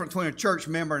 There's a difference between a church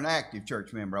member and an active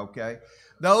church member, okay?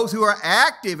 Those who are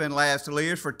active in Last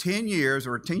Leaders for 10 years,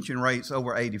 the retention rate's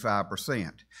over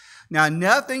 85%. Now,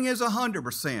 nothing is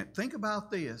 100%. Think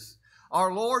about this.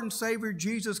 Our Lord and Savior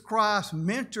Jesus Christ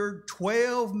mentored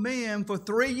 12 men for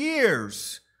 3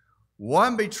 years.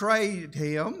 1 betrayed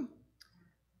him,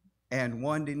 and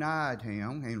 1 denied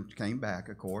him, and came back,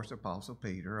 of course, Apostle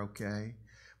Peter, okay?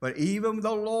 But even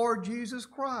the Lord Jesus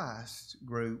Christ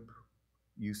group,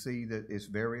 you see that it's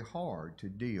very hard to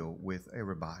deal with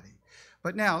everybody.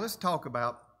 But now let's talk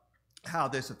about how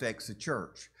this affects the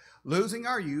church. Losing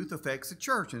our youth affects the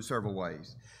church in several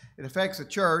ways. It affects the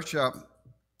church,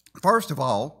 first of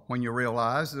all, when you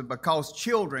realize that because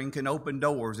children can open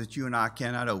doors that you and I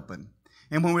cannot open.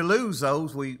 And when we lose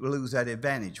those, we lose that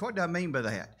advantage. What do I mean by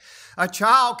that? A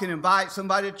child can invite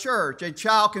somebody to church. A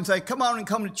child can say, come on and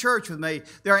come to church with me.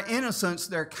 Their innocence,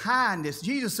 their kindness.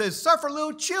 Jesus says, suffer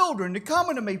little children to come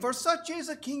unto me, for such is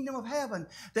the kingdom of heaven.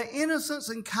 The innocence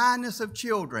and kindness of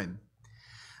children.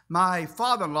 My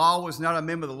father-in-law was not a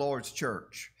member of the Lord's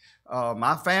church.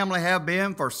 My family have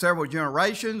been for several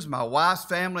generations. My wife's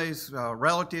family's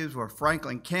relatives were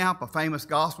Franklin Camp, a famous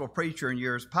gospel preacher in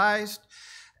years past.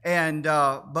 And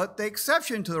but the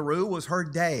exception to the rule was her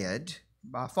dad,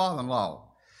 my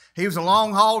father-in-law. He was a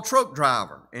long-haul truck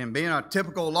driver. And being a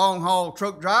typical long-haul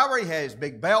truck driver, he had his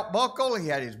big belt buckle, he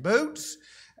had his boots.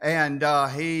 And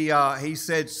he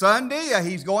said Sunday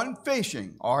he's going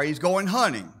fishing or he's going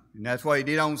hunting. And that's what he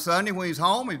did on Sunday when he's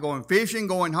home. He's going fishing,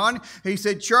 going hunting. He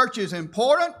said church is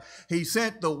important. He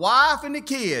sent the wife and the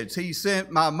kids. He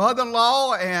sent my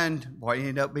mother-in-law and, boy, he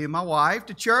ended up being my wife,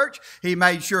 to church. He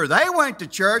made sure they went to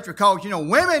church because, you know,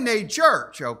 women need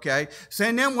church, okay?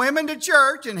 Send them women to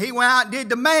church, and he went out and did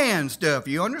the man stuff.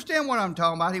 You understand what I'm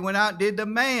talking about? He went out and did the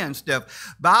man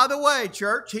stuff. By the way,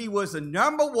 church, he was the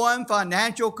 #1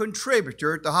 financial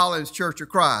contributor at the Hollins Church of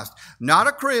Christ. Not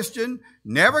a Christian,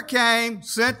 never came,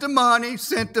 sent the money,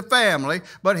 sent the family,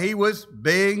 but he was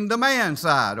being the man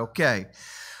side, okay.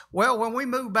 Well, when we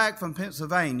moved back from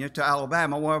Pennsylvania to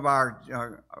Alabama, one of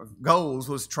our goals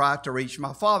was to try to reach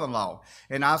my father-in-law.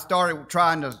 And I started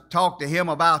trying to talk to him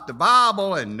about the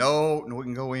Bible, and no, it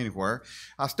wouldn't go anywhere.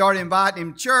 I started inviting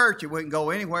him to church, it wouldn't go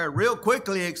anywhere. Real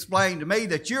quickly he explained to me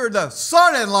that you're the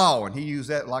son-in-law, and he used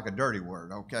that like a dirty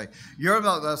word, okay. You're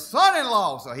the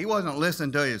son-in-law, so he wasn't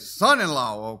listening to his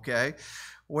son-in-law, okay.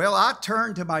 Well, I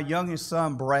turned to my youngest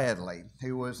son, Bradley,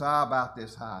 who was about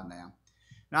this high now.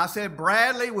 And I said,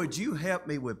 Bradley, would you help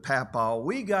me with Papa?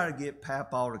 We got to get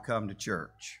Papa to come to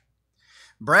church.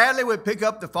 Bradley would pick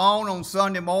up the phone on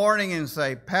Sunday morning and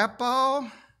say,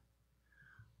 Papa,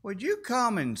 would you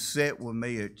come and sit with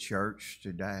me at church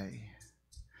today?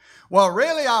 Well,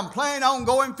 really, I'm planning on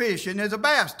going fishing. There's a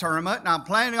bass tournament, and I'm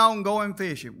planning on going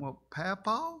fishing. Well,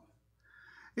 Papa,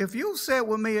 if you'll sit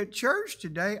with me at church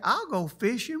today, I'll go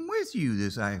fishing with you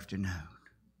this afternoon.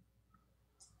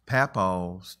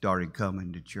 Papa started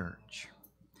coming to church.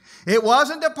 It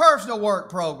wasn't a personal work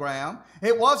program.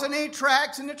 It wasn't any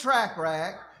tracks in the track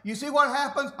rack. You see what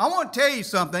happens? I want to tell you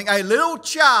something. A little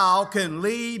child can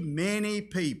lead many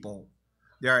people.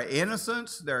 Their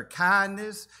innocence, their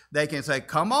kindness. They can say,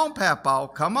 come on, Papa,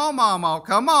 come on, Mama,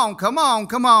 come on, come on,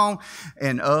 come on.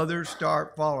 And others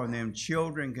start following them.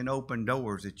 Children can open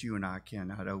doors that you and I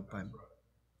cannot open.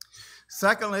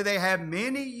 Secondly, they have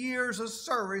many years of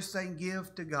service they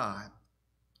give to God.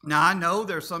 Now, I know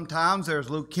sometimes there's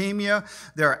leukemia,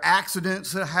 there are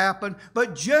accidents that happen,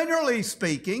 but generally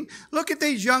speaking, look at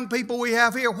these young people we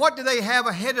have here. What do they have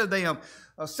ahead of them?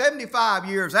 75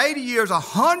 years, 80 years,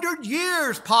 100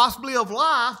 years possibly of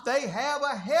life they have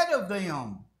ahead of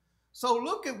them. So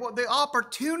look at what the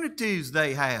opportunities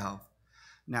they have.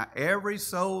 Now, every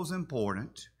soul is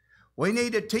important. We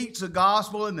need to teach the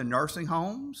gospel in the nursing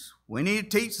homes. We need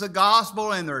to teach the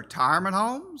gospel in the retirement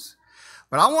homes.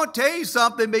 But I want to tell you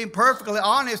something, being perfectly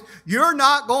honest, you're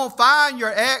not going to find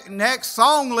your next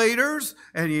song leaders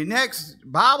and your next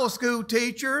Bible school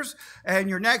teachers and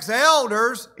your next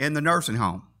elders in the nursing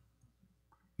home.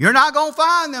 You're not going to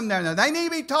find them there. Now, they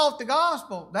need to be taught the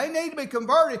gospel. They need to be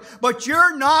converted. But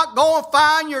you're not going to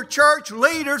find your church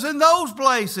leaders in those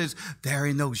places. They're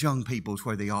in those young peoples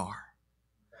where they are.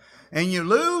 And you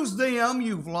lose them,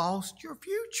 you've lost your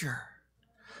future.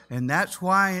 And that's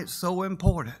why it's so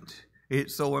important.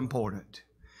 It's so important.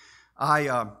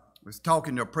 I was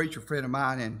talking to a preacher friend of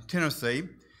mine in Tennessee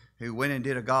who went and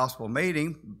did a gospel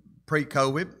meeting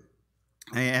pre-COVID.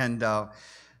 And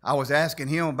I was asking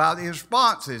him about the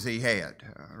responses he had,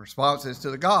 responses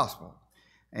to the gospel.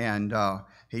 And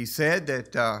he said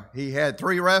that he had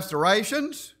 3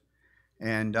 restorations,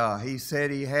 and he said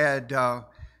he had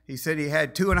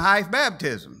 2.5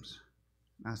 baptisms.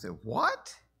 I said,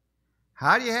 what?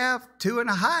 How do you have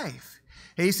 2.5?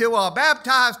 He said, well, I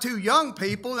baptized 2 young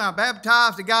people, and I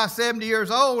baptized a guy 70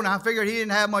 years old, and I figured he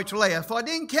didn't have much left, so I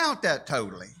didn't count that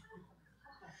totally.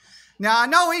 Now, I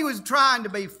know he was trying to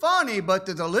be funny, but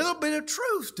there's a little bit of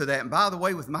truth to that. And by the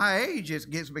way, with my age, it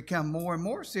gets become more and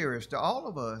more serious to all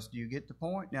of us. Do you get the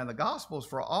point? Now, the gospel's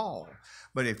for all.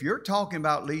 But if you're talking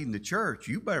about leading the church,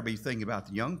 you better be thinking about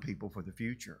the young people for the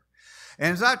future.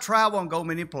 And as I travel and go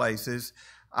many places,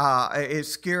 it's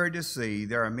scary to see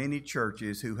there are many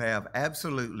churches who have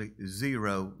absolutely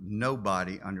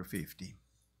nobody under 50.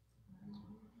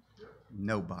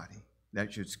 Nobody.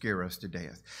 That should scare us to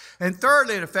death. And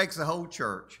thirdly, it affects the whole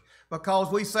church because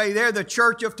we say they're the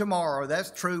church of tomorrow.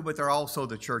 That's true, but they're also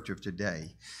the church of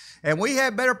today. And we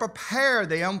had better prepare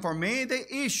them for many of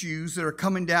the issues that are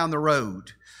coming down the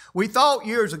road. We thought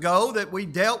years ago that we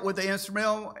dealt with the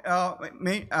instrumental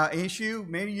issue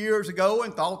many years ago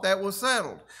and thought that was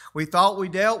settled. We thought we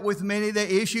dealt with many of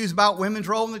the issues about women's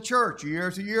role in the church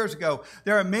years and years ago.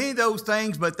 There are many of those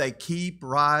things, but they keep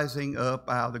rising up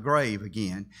out of the grave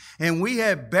again. And we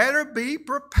had better be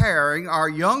preparing our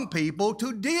young people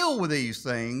to deal with these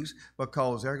things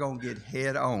because they're going to get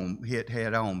hit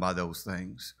head on by those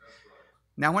things.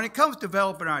 Now, when it comes to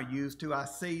developing our youth, too, I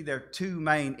see there are 2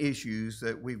 main issues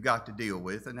that we've got to deal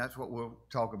with, and that's what we'll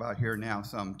talk about here now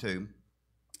some, too.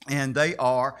 And they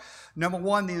are, number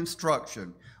 1, the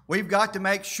instruction. We've got to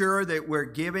make sure that we're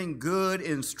giving good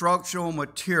instructional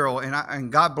material,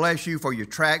 and God bless you for your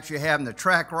tracts you have in the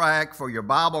tract rack, for your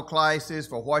Bible classes,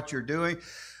 for what you're doing.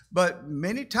 But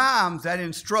many times that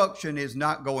instruction is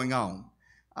not going on.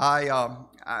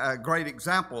 A great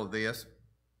example of this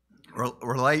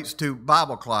relates to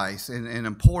Bible class and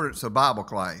importance of Bible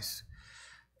class.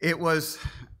 It was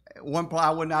one place, I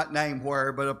would not name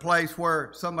where, but a place where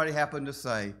somebody happened to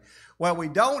say, well, we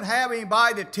don't have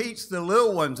anybody to teach the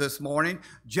little ones this morning.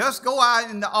 Just go out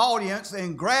in the audience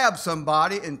and grab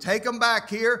somebody and take them back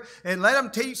here and let them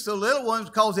teach the little ones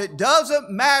because it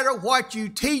doesn't matter what you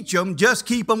teach them, just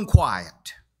keep them quiet.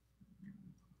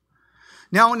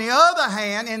 Now, on the other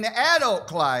hand, in the adult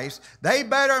class, they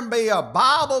better be a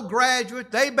Bible graduate,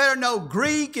 they better know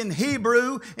Greek and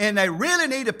Hebrew, and they really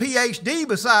need a PhD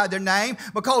beside their name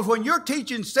because when you're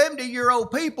teaching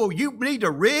 70-year-old people, you need to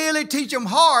really teach them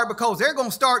hard because they're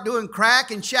going to start doing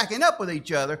crack and shacking up with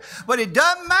each other. But it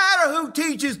doesn't matter who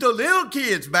teaches the little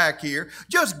kids back here.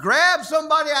 Just grab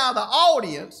somebody out of the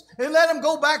audience and let them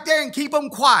go back there and keep them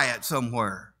quiet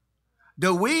somewhere.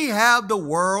 Do we have the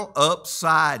world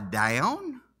upside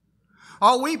down?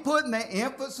 Are we putting the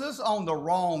emphasis on the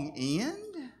wrong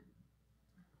end?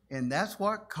 And that's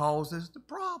what causes the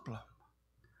problem.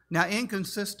 Now,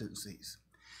 inconsistencies.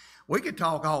 We could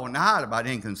talk all night about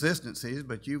inconsistencies,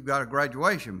 but you've got a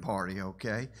graduation party,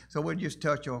 okay? So we'll just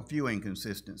touch on a few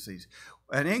inconsistencies.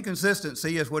 An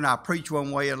inconsistency is when I preach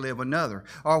one way and live another,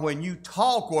 or when you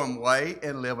talk one way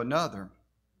and live another.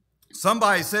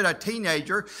 Somebody said a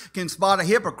teenager can spot a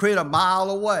hypocrite a mile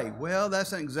away. Well,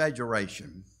 that's an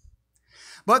exaggeration.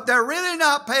 But they're really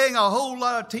not paying a whole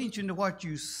lot of attention to what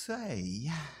you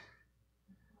say.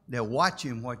 They're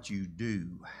watching what you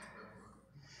do.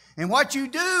 And what you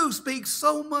do speaks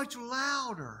so much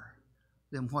louder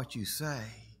than what you say.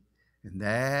 And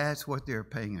that's what they're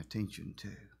paying attention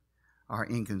to, our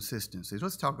inconsistencies.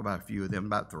 Let's talk about a few of them,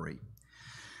 about 3.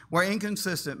 We're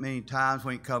inconsistent many times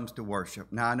when it comes to worship.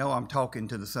 Now, I know I'm talking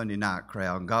to the Sunday night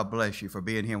crowd, and God bless you for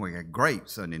being here. We got a great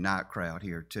Sunday night crowd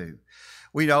here, too.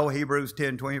 We know Hebrews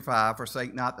 10:25,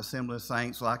 forsake not the assembly of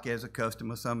saints like as a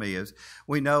custom of some is.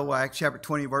 We know Acts chapter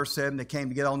 20, verse 7, they came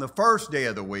together on the first day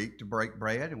of the week to break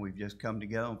bread, and we've just come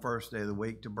together on the first day of the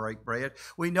week to break bread.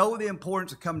 We know the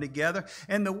importance of coming together,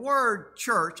 and the word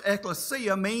church,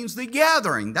 ecclesia, means the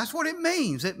gathering. That's what it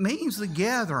means. It means the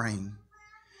gathering.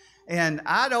 And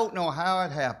I don't know how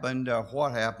it happened or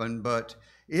what happened, but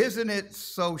isn't it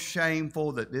so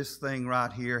shameful that this thing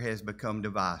right here has become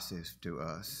divisive to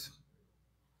us?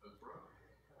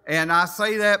 And I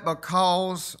say that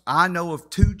because I know of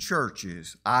two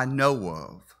churches I know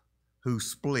of who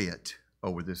split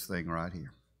over this thing right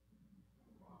here.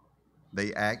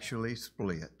 They actually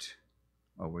split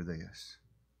over this.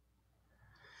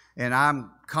 And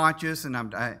I'm conscious,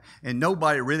 and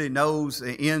nobody really knows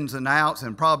the ins and outs,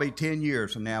 and probably 10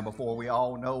 years from now before we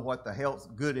all know what the health,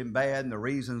 good and bad, and the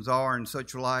reasons are and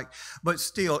such like. But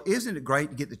still, isn't it great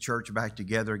to get the church back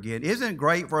together again? Isn't it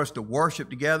great for us to worship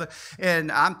together?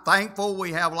 And I'm thankful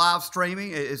we have live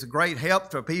streaming. It's a great help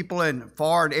for people in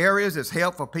foreign areas. It's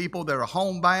help for people that are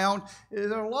homebound.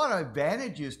 There are a lot of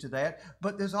advantages to that,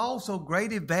 but there's also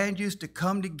great advantages to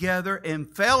come together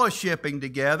and fellowshipping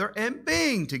together and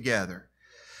being together.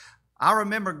 I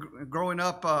remember growing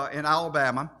up in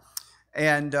Alabama,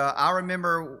 and I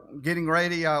remember getting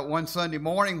ready one Sunday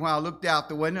morning when I looked out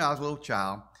the window. I was a little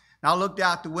child. And I looked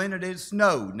out the window, and it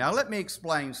snowed. Now, let me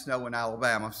explain snow in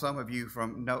Alabama. Some of you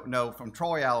know from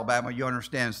Troy, Alabama, you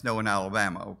understand snow in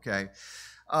Alabama, okay?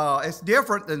 It's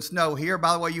different than snow here.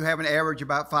 By the way, you have an average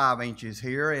about 5 inches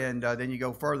here, and then you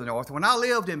go further north. When I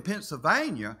lived in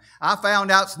Pennsylvania, I found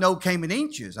out snow came in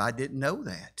inches. I didn't know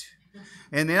that.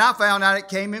 And then I found out it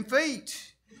came in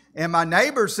feet. And my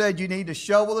neighbor said, you need to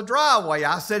shovel the driveway.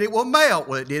 I said, it will melt.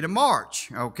 Well, it did in March,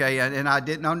 okay? And I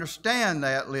didn't understand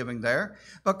that living there,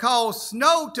 because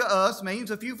snow to us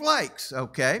means a few flakes,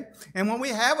 okay? And when we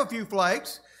have a few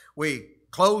flakes, we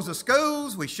close the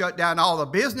schools, we shut down all the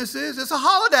businesses. It's a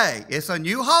holiday. It's a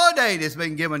new holiday that's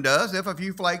been given to us if a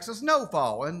few flakes of snow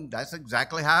fall, and that's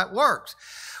exactly how it works.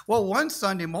 Well, one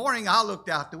Sunday morning, I looked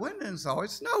out the window and saw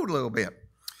it snowed a little bit.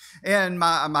 And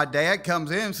my dad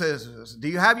comes in and says, do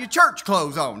you have your church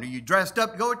clothes on? Are you dressed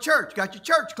up to go to church? Got your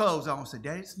church clothes on? I said,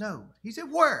 Dad, it snowed. He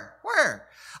said, where? Where?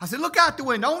 I said, look out the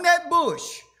window, on that bush.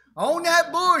 On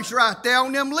that bush right there,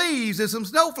 on them leaves, there's some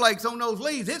snowflakes on those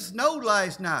leaves. It snowed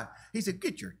last night. He said,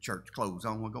 get your church clothes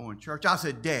on, we're going to church. I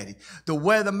said, Daddy, the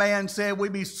weatherman said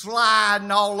we'd be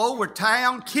sliding all over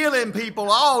town, killing people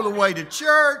all the way to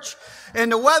church. And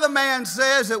the weatherman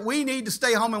says that we need to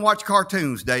stay home and watch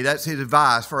cartoons today. That's his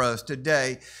advice for us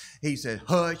today. He said,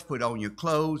 hush, put on your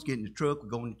clothes, get in the truck, we're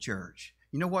going to church.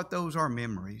 You know what? Those are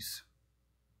memories.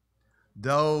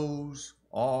 Those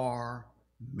are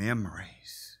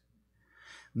memories.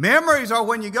 Memories are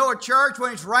when you go to church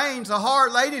when it's rained so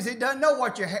hard, ladies, it doesn't know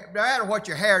what your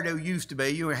hairdo used to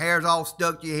be. Your hair's all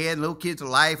stuck to your head, and little kids are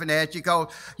laughing at you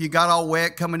because you got all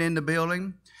wet coming in the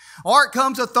building. Or it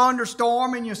comes a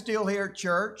thunderstorm and you're still here at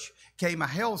church. Came a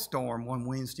hailstorm one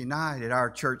Wednesday night at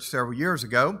our church several years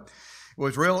ago. It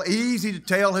was real easy to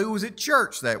tell who was at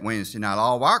church that Wednesday night.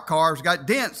 All of our cars got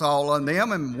dents all on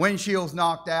them and windshields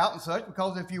knocked out and such,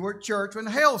 because if you were at church when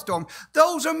the hailstorm,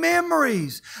 those are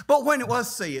memories. But when it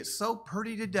was, see, it's so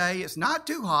pretty today. It's not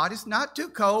too hot. It's not too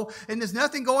cold. And there's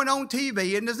nothing going on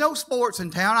TV. And there's no sports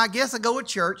in town. I guess I go to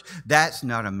church. That's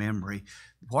not a memory.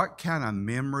 What kind of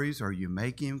memories are you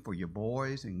making for your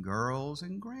boys and girls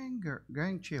and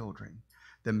grandchildren?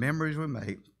 The memories we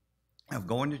make of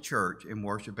going to church and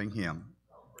worshiping Him.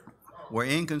 We're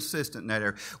inconsistent in that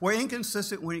area. We're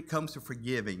inconsistent when it comes to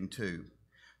forgiving, too.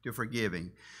 To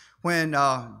forgiving. When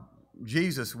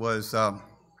Jesus was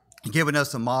giving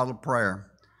us a model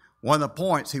prayer, one of the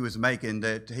points He was making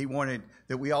that He wanted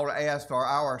that we ought to ask for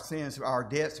our sins, our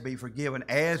debts to be forgiven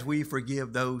as we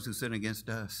forgive those who sin against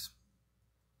us.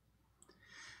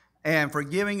 And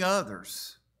forgiving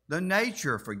others. The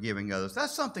nature of forgiving others.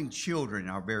 That's something children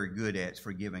are very good at,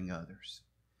 forgiving others.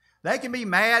 They can be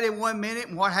mad in 1 minute,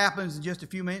 and what happens in just a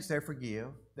few minutes, they forgive.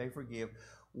 They forgive.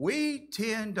 We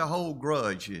tend to hold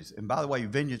grudges. And by the way,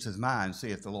 vengeance is mine,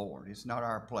 saith the Lord. It's not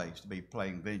our place to be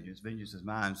playing vengeance. Vengeance is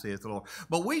mine, saith the Lord.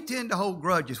 But we tend to hold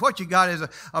grudges. What you got is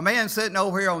a man sitting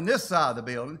over here on this side of the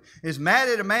building is mad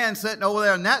at a man sitting over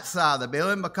there on that side of the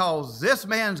building because this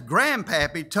man's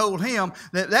grandpappy told him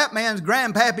that that man's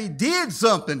grandpappy did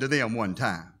something to them one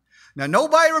time. Now,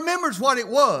 nobody remembers what it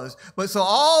was, but so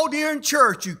all during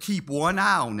church, you keep one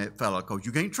eye on that fellow because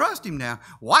you can't trust him now.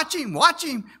 Watch him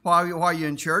while you're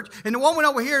in church. And the woman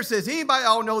over here says, anybody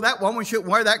all know that woman shouldn't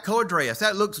wear that color dress.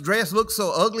 That dress looks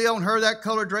so ugly on her, that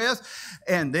color dress.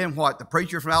 And then what? The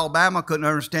preacher from Alabama couldn't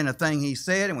understand a thing he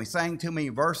said, and we sang too many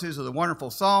verses of the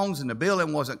wonderful songs, and the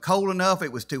building wasn't cold enough.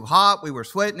 It was too hot. We were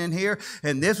sweating in here,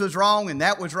 and this was wrong, and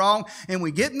that was wrong. And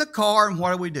we get in the car, and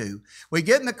what do? We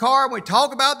get in the car, and we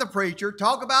talk about the preacher,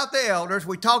 talk about the elders.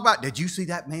 We talk about, did you see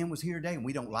that man was here today? And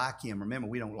we don't like him. Remember,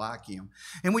 we don't like him.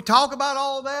 And we talk about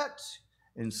all that,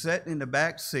 and sitting in the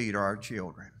back seat are our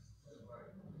children.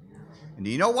 And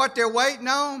do you know what they're waiting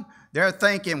on? They're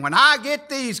thinking, when I get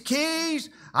these keys,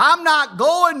 I'm not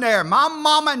going there. My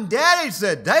mom and daddy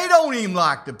said they don't even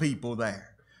like the people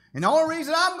there. And the only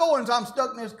reason I'm going is I'm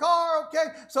stuck in this car, okay?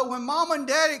 So when mom and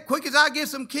daddy, quick as I get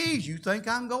some keys, you think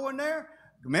I'm going there?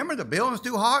 Remember, the building's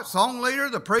too hot, song leader,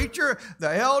 the preacher,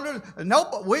 the elders.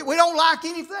 Nope, we don't like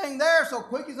anything there, so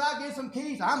quick as I get some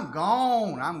keys, I'm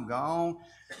gone.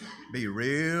 Be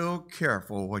real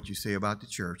careful what you say about the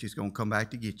church. It's going to come back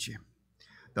to get you.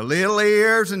 The little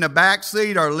ears in the back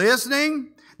seat are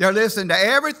listening. They're listening to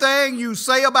everything you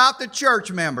say about the church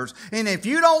members. And if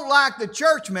you don't like the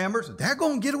church members, they're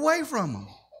going to get away from them.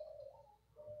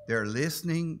 They're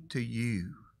listening to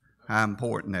you. How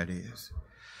important that is.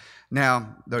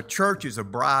 Now, the church is a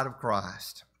bride of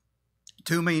Christ.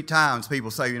 Too many times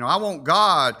people say, I want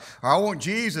God or I want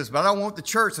Jesus, but I don't want the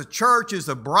church. The church is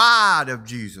the bride of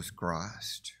Jesus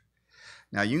Christ.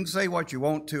 Now, you can say what you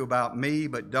want to about me,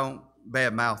 but don't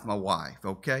badmouth my wife,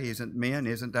 okay? Isn't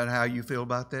that how you feel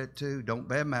about that too? Don't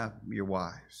badmouth your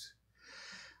wives.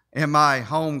 In my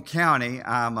home county,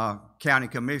 I'm a county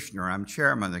commissioner. I'm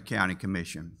chairman of the county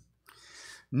commission.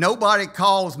 Nobody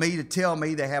calls me to tell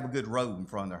me they have a good road in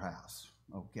front of their house,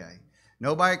 okay?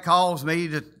 Nobody calls me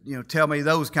to tell me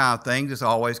those kind of things. It's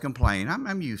always complain.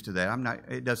 I'm used to that.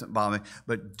 It doesn't bother me.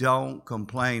 But don't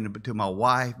complain to my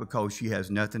wife because she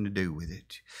has nothing to do with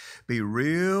it. Be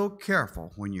real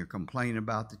careful when you're complaining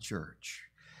about the church.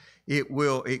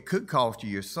 It could cost you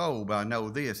your soul, but I know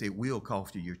this, it will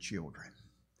cost you your children.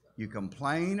 You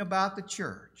complain about the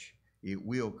church, it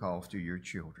will cost you your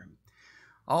children.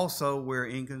 Also, we're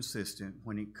inconsistent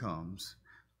when it comes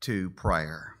to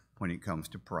prayer.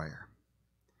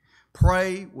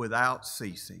 Pray without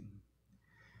ceasing.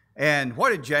 And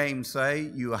what did James say?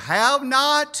 You have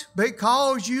not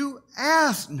because you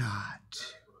ask not.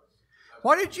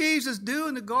 What did Jesus do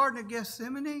in the Garden of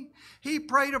Gethsemane? He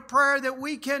prayed a prayer that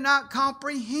we cannot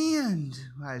comprehend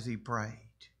as he prayed.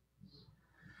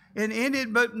 And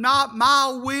ended, but not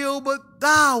my will, but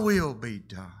thy will be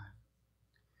done.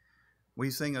 We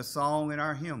sing a song in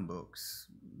our hymn books,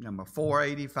 number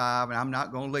 485, and I'm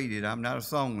not going to lead it. I'm not a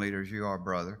song leader as you are,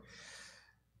 brother.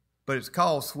 But it's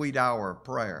called Sweet Hour of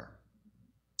Prayer.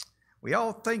 We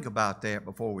all think about that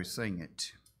before we sing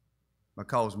it,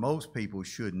 because most people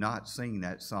should not sing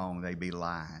that song. They be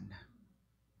lying.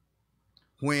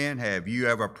 When have you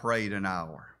ever prayed an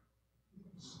hour?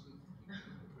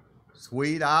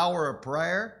 Sweet hour of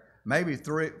prayer, maybe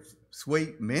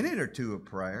sweet minute or two of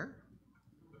prayer,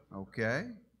 okay?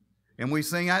 And we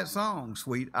sing that song,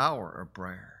 Sweet Hour of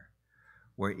Prayer.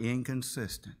 We're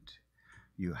inconsistent.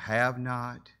 You have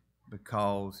not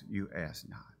because you ask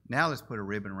not. Now let's put a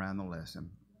ribbon around the lesson.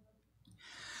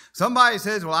 Somebody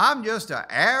says, well, I'm just an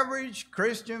average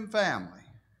Christian family.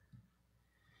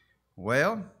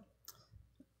 Well,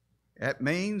 that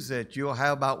means that you'll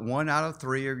have about 1 out of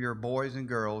 3 of your boys and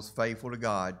girls faithful to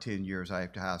God 10 years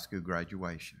after high school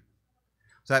graduation.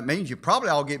 So that means you probably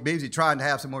all get busy trying to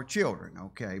have some more children,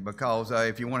 okay, because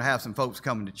if you want to have some folks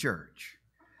coming to church.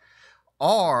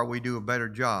 Or we do a better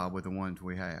job with the ones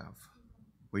we have.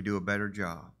 We do a better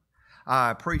job. I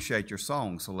appreciate your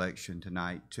song selection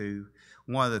tonight, too.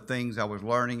 One of the things I was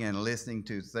learning and listening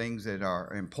to things that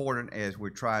are important as we're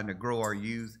trying to grow our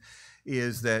youth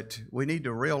is that we need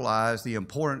to realize the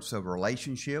importance of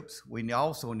relationships. We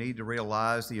also need to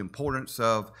realize the importance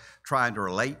of trying to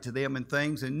relate to them and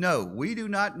things. And no, we do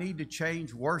not need to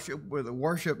change worship where the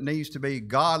worship needs to be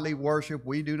godly worship.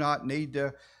 We do not need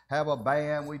to have a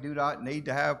band. We do not need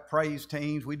to have praise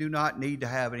teams. We do not need to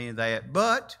have any of that.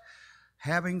 But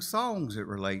having songs that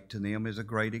relate to them is a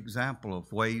great example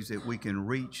of ways that we can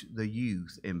reach the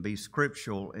youth and be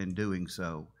scriptural in doing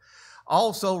so.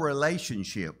 Also,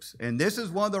 relationships. And this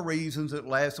is one of the reasons that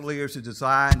Last Leaders is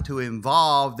designed to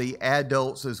involve the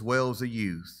adults as well as the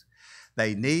youth.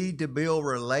 They need to build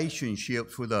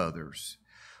relationships with others.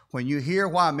 When you hear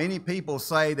why many people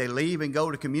say they leave and go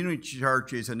to community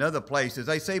churches and other places,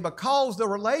 they say because the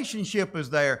relationship is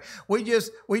there. We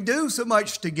do so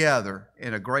much together.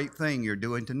 And a great thing you're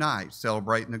doing tonight,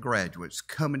 celebrating the graduates,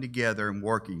 coming together and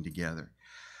working together.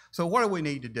 So what do we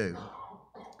need to do?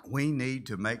 We need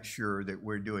to make sure that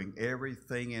we're doing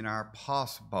everything in our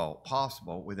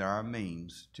possible with our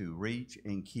means to reach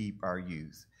and keep our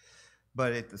youth.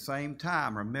 But at the same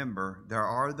time, remember, there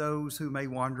are those who may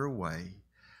wander away.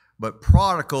 But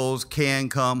prodigals can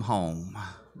come home.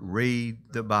 Read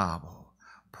the Bible.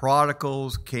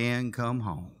 Prodigals can come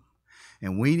home.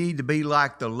 And we need to be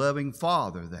like the loving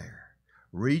Father there,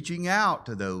 reaching out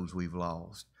to those we've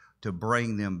lost to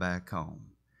bring them back home.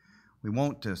 We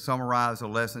want to summarize the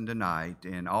lesson tonight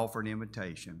and offer an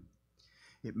invitation.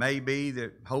 It may be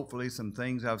that hopefully some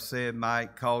things I've said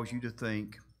might cause you to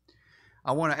think.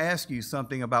 I want to ask you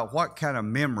something about what kind of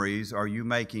memories are you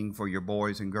making for your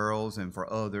boys and girls and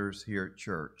for others here at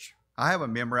church. I have a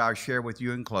memory I'll share with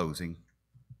you in closing.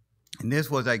 And this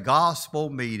was a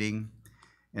gospel meeting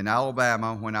in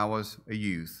Alabama when I was a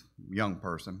young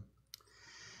person.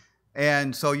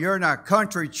 And so you're in a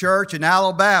country church in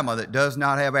Alabama that does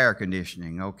not have air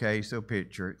conditioning, okay? So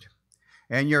picture it.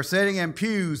 And you're sitting in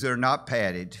pews that are not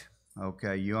padded,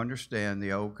 okay? You understand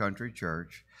the old country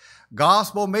church.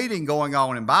 Gospel meeting going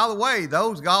on. And by the way,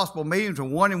 those gospel meetings were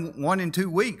one in 2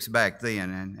 weeks back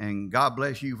then. And God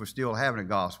bless you for still having a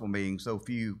gospel meeting. So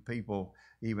few people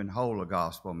even hold a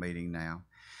gospel meeting now.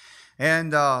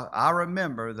 And I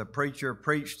remember the preacher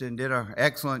preached and did an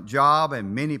excellent job,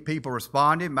 and many people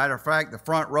responded. Matter of fact, the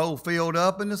front row filled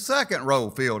up and the second row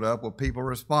filled up with people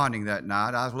responding that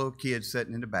night. I was a little kid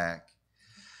sitting in the back.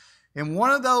 And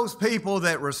one of those people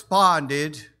that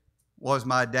responded was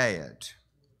my dad.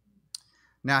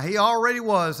 Now, he already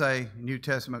was a New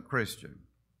Testament Christian.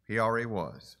 He already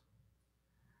was.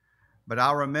 But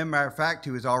I remember, matter of fact,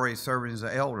 he was already serving as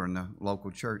an elder in the local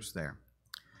church there.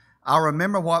 I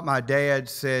remember what my dad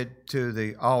said to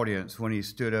the audience when he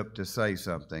stood up to say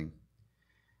something.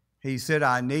 He said,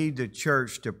 I need the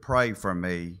church to pray for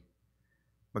me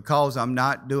because I'm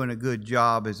not doing a good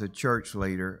job as a church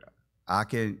leader. I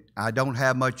don't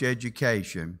have much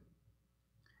education,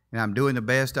 and I'm doing the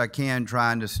best I can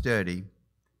trying to study.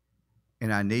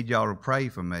 And I need y'all to pray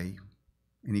for me.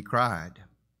 And he cried.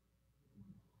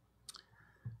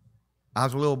 I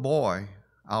was a little boy.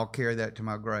 I'll carry that to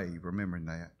my grave, remembering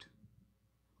that.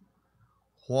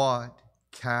 What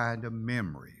kind of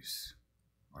memories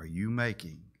are you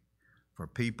making for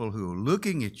people who are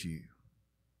looking at you?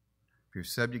 If you're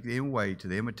subject in any way to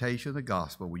the invitation of the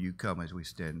gospel, will you come as we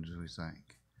stand as we sing?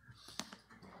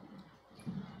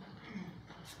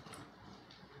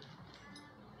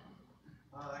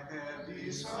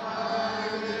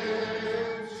 Decided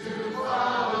to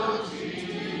follow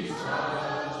Jesus.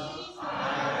 I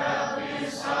have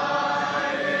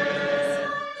decided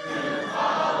to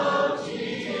follow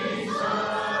Jesus.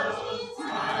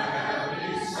 I have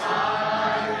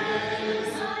decided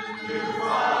to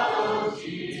follow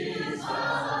Jesus.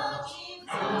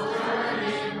 No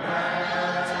turning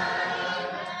back,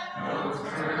 no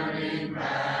turning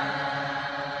back.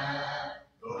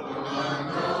 Though none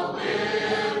go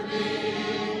with me,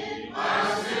 I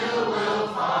still will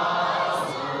follow.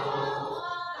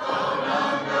 Though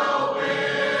none go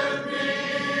with me,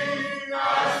 I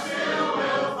still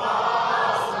will follow.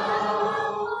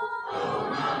 Though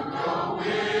none go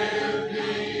with me,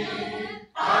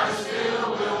 I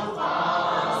still will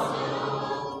follow.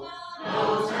 No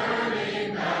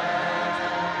turning back,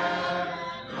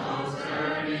 no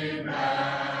turning back.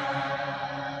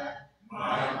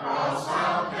 My cross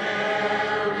I'll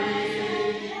carry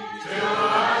till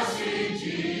I see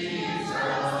Jesus.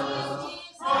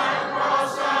 My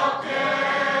cross I'll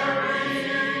carry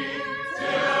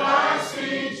till I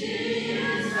see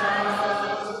Jesus.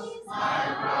 My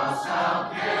cross I'll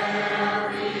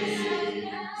carry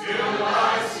till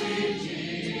I see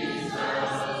Jesus.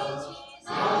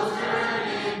 No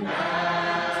turning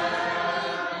back,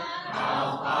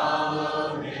 I'll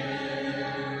follow him.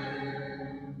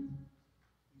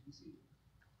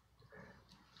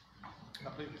 I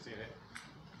believe you see that.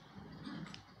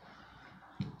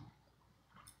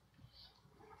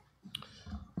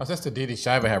 Our sister Dee Dee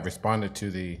Shiva have responded to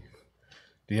the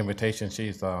invitation.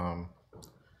 She's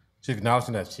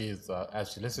acknowledging that she's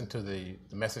as she listened to the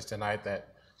message tonight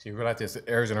that she realized there's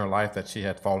areas in her life that she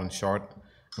had fallen short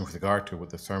with regard to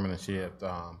with the sermon, and she had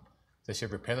that she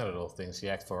repented of those things. She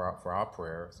asked for our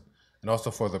prayers and also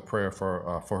for the prayer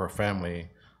for her family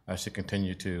as she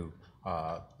continued to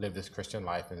live this Christian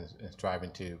life and striving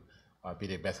to be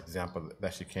the best example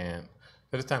that she can.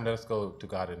 So this time, let us go to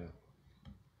God in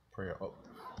prayer. Oh.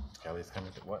 Kelly's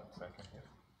coming to what? Second here.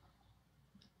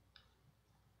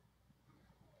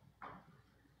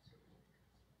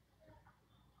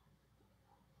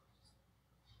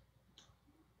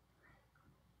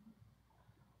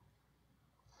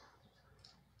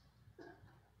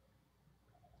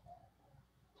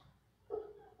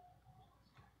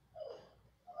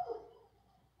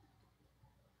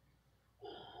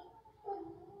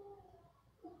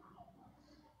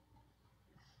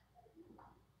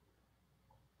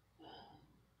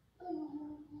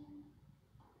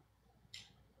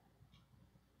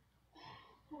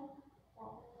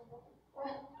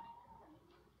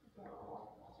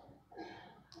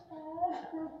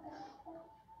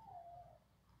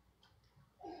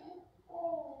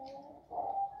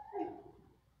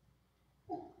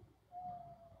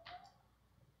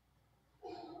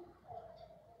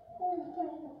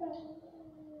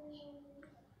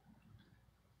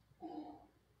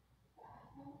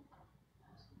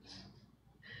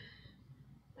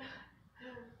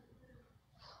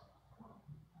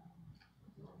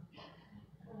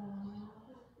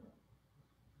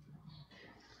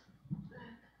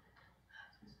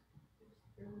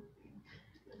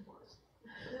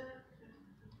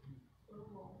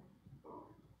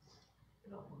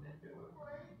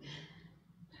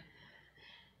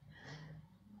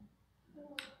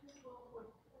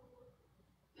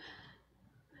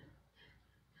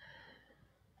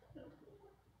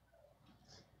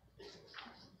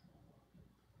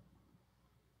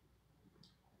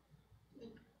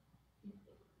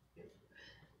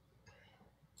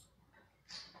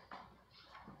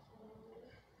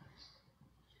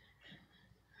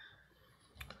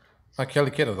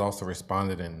 Kelly Kidd has also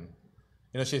responded, and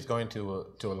she's going to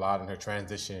a lot in her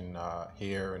transition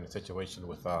here in the situation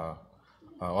with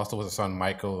also with her son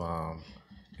Michael.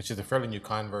 She's a fairly new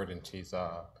convert, and she's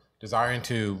desiring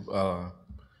to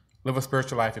live a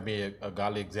spiritual life and be a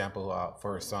godly example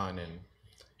for her son, and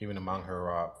even among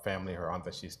her family, her aunt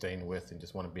that she's staying with, and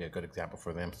just want to be a good example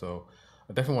for them. So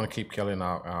I definitely want to keep Kelly in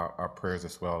our prayers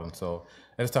as well. And so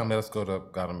at this time, let us go to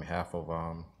God on behalf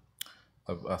of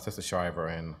Sister Shriver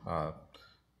and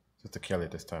Sister Kelly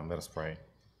at this time. Let us pray.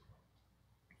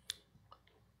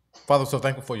 Father, so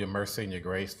thankful for your mercy and your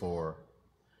grace, for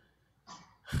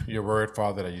your word,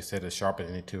 Father, that you said is sharper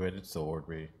than any two-edged sword.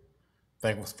 We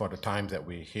thankful for the times that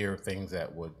we hear things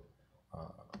that would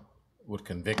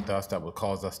convict us, that would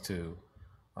cause us to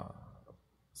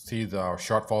see our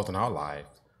shortfalls in our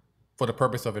lives, for the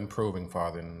purpose of improving,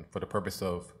 Father, and for the purpose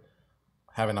of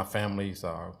having our families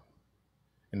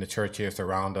in the church here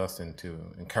surround us and to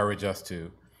encourage us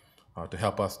to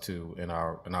help us to in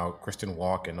our Christian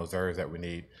walk and those areas that we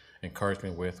need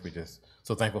encouragement with. We just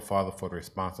so thankful, Father, for the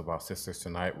response of our sisters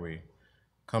tonight. We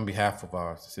come on behalf of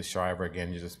our Sister Shriver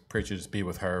again. You just pray you just be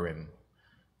with her and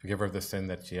forgive her the sin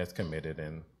that she has committed,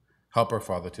 and help her,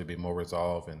 Father, to be more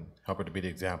resolved, and help her to be the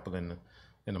example in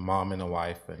a mom and a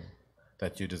wife, and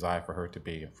that you desire for her to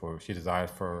be. For she desires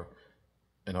for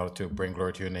in order to bring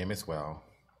glory to your name as well.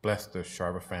 Bless the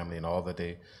Shriver family and all that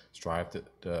they strive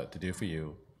to do for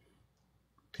you.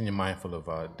 Continue mindful of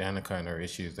Danica and her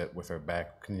issues that with her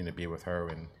back. Continue to be with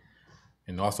her,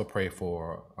 and also pray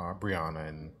for Brianna,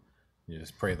 and you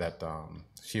just pray that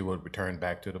she will return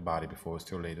back to the body before it's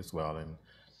too late as well, and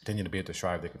continue to be at the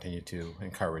Shriver to continue to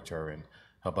encourage her and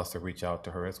help us to reach out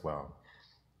to her as well.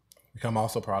 We come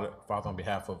also, Father, on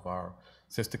behalf of our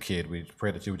Sister Kidd. We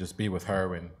pray that you would just be with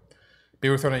her and be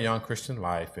with her in a young Christian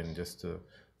life, and just the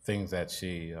things that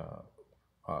she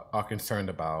are concerned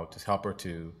about. Just help her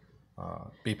to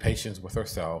be patient with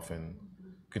herself and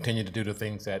continue to do the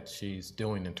things that she's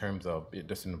doing in terms of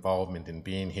just involvement in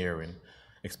being here and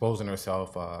exposing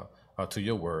herself to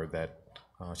your word, that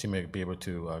she may be able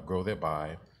to grow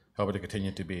thereby. Help her to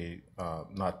continue to be,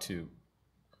 to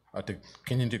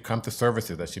continue to come to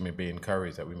services, that she may be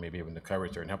encouraged, that we may be able to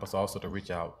encourage her, and help us also to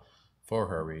reach out for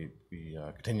her. We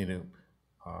continue to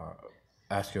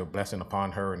ask your blessing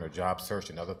upon her and her job search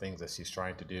and other things that she's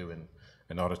trying to do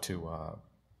in order to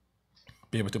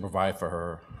be able to provide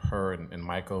for her and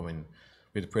Michael. And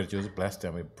we pray that you just bless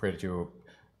them. We pray that you will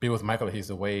be with Michael. He's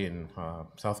away in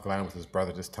South Carolina with his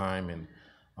brother this time, and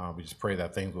we just pray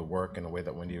that things will work in a way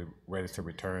that when you're ready to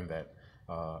return, that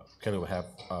Kelly will have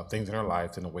things in her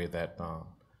life in a way that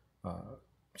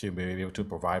she'll be able to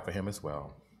provide for him as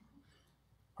well.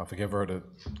 Forgive her the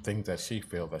things that she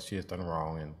feels that she has done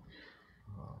wrong, and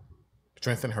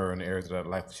strengthen her in the areas of her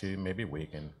life that she may be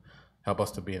weak, and help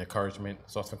us to be an encouragement,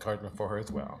 source of encouragement for her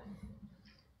as well.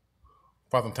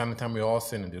 Father, from time to time we all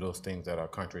sin and do those things that are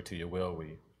contrary to your will.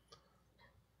 We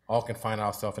all can find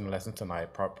ourselves in the lesson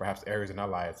tonight, perhaps areas in our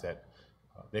lives that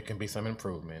there can be some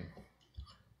improvement.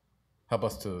 Help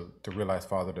us to realize,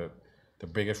 Father, that the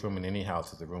biggest room in any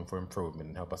house is the room for improvement,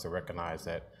 and help us to recognize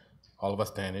that all of us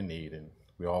stand in need and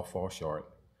we all fall short.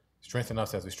 Strengthen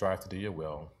us as we strive to do your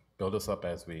will. Build us up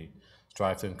as we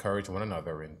strive to encourage one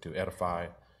another and to edify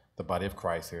the body of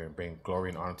Christ here and bring glory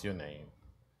and honor to your name.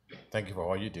 Thank you for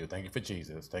all you do. Thank you for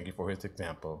Jesus. Thank you for his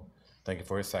example. Thank you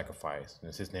for his sacrifice. And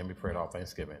it's his name we pray at all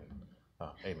Thanksgiving.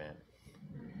 Amen.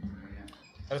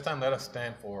 At this time, let us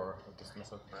stand for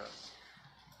dismissal prayer.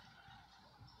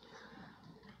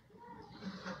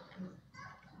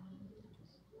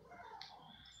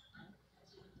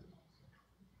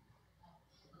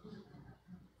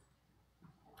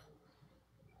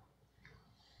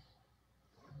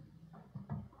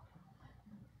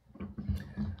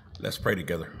 Let's pray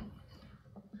together.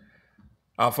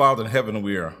 Our Father in heaven,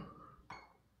 we are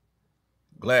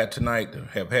glad tonight to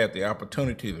have had the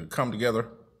opportunity to come together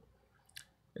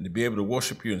and to be able to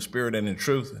worship you in spirit and in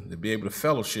truth, and to be able to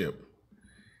fellowship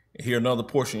and hear another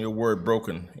portion of your word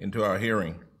broken into our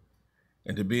hearing,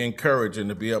 and to be encouraged and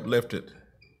to be uplifted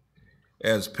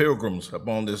as pilgrims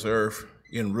upon this earth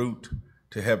en route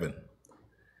to heaven.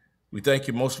 We thank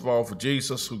you most of all for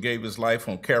Jesus, who gave his life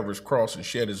on Calvary's cross and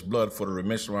shed his blood for the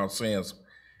remission of our sins.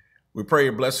 We pray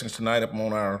your blessings tonight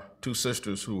upon our two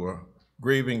sisters who are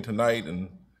grieving tonight, and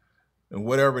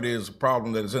whatever it is, a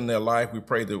problem that is in their life, we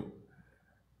pray that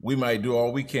we might do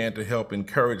all we can to help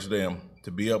encourage them,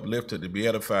 to be uplifted, to be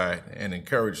edified and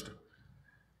encouraged.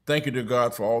 Thank you, dear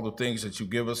God, for all the things that you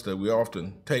give us that we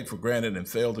often take for granted and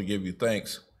fail to give you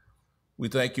thanks. We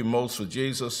thank you most for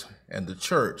Jesus and the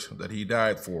church that he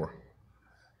died for.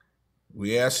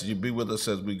 We ask that you be with us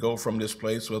as we go from this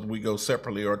place, whether we go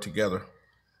separately or together.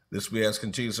 This we ask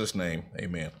in Jesus' name.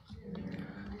 Amen.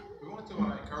 We want to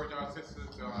encourage our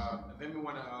sisters, and then we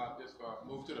want to just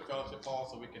move to the fellowship hall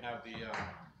so we can have the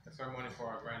ceremony for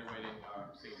our graduating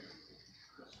seniors.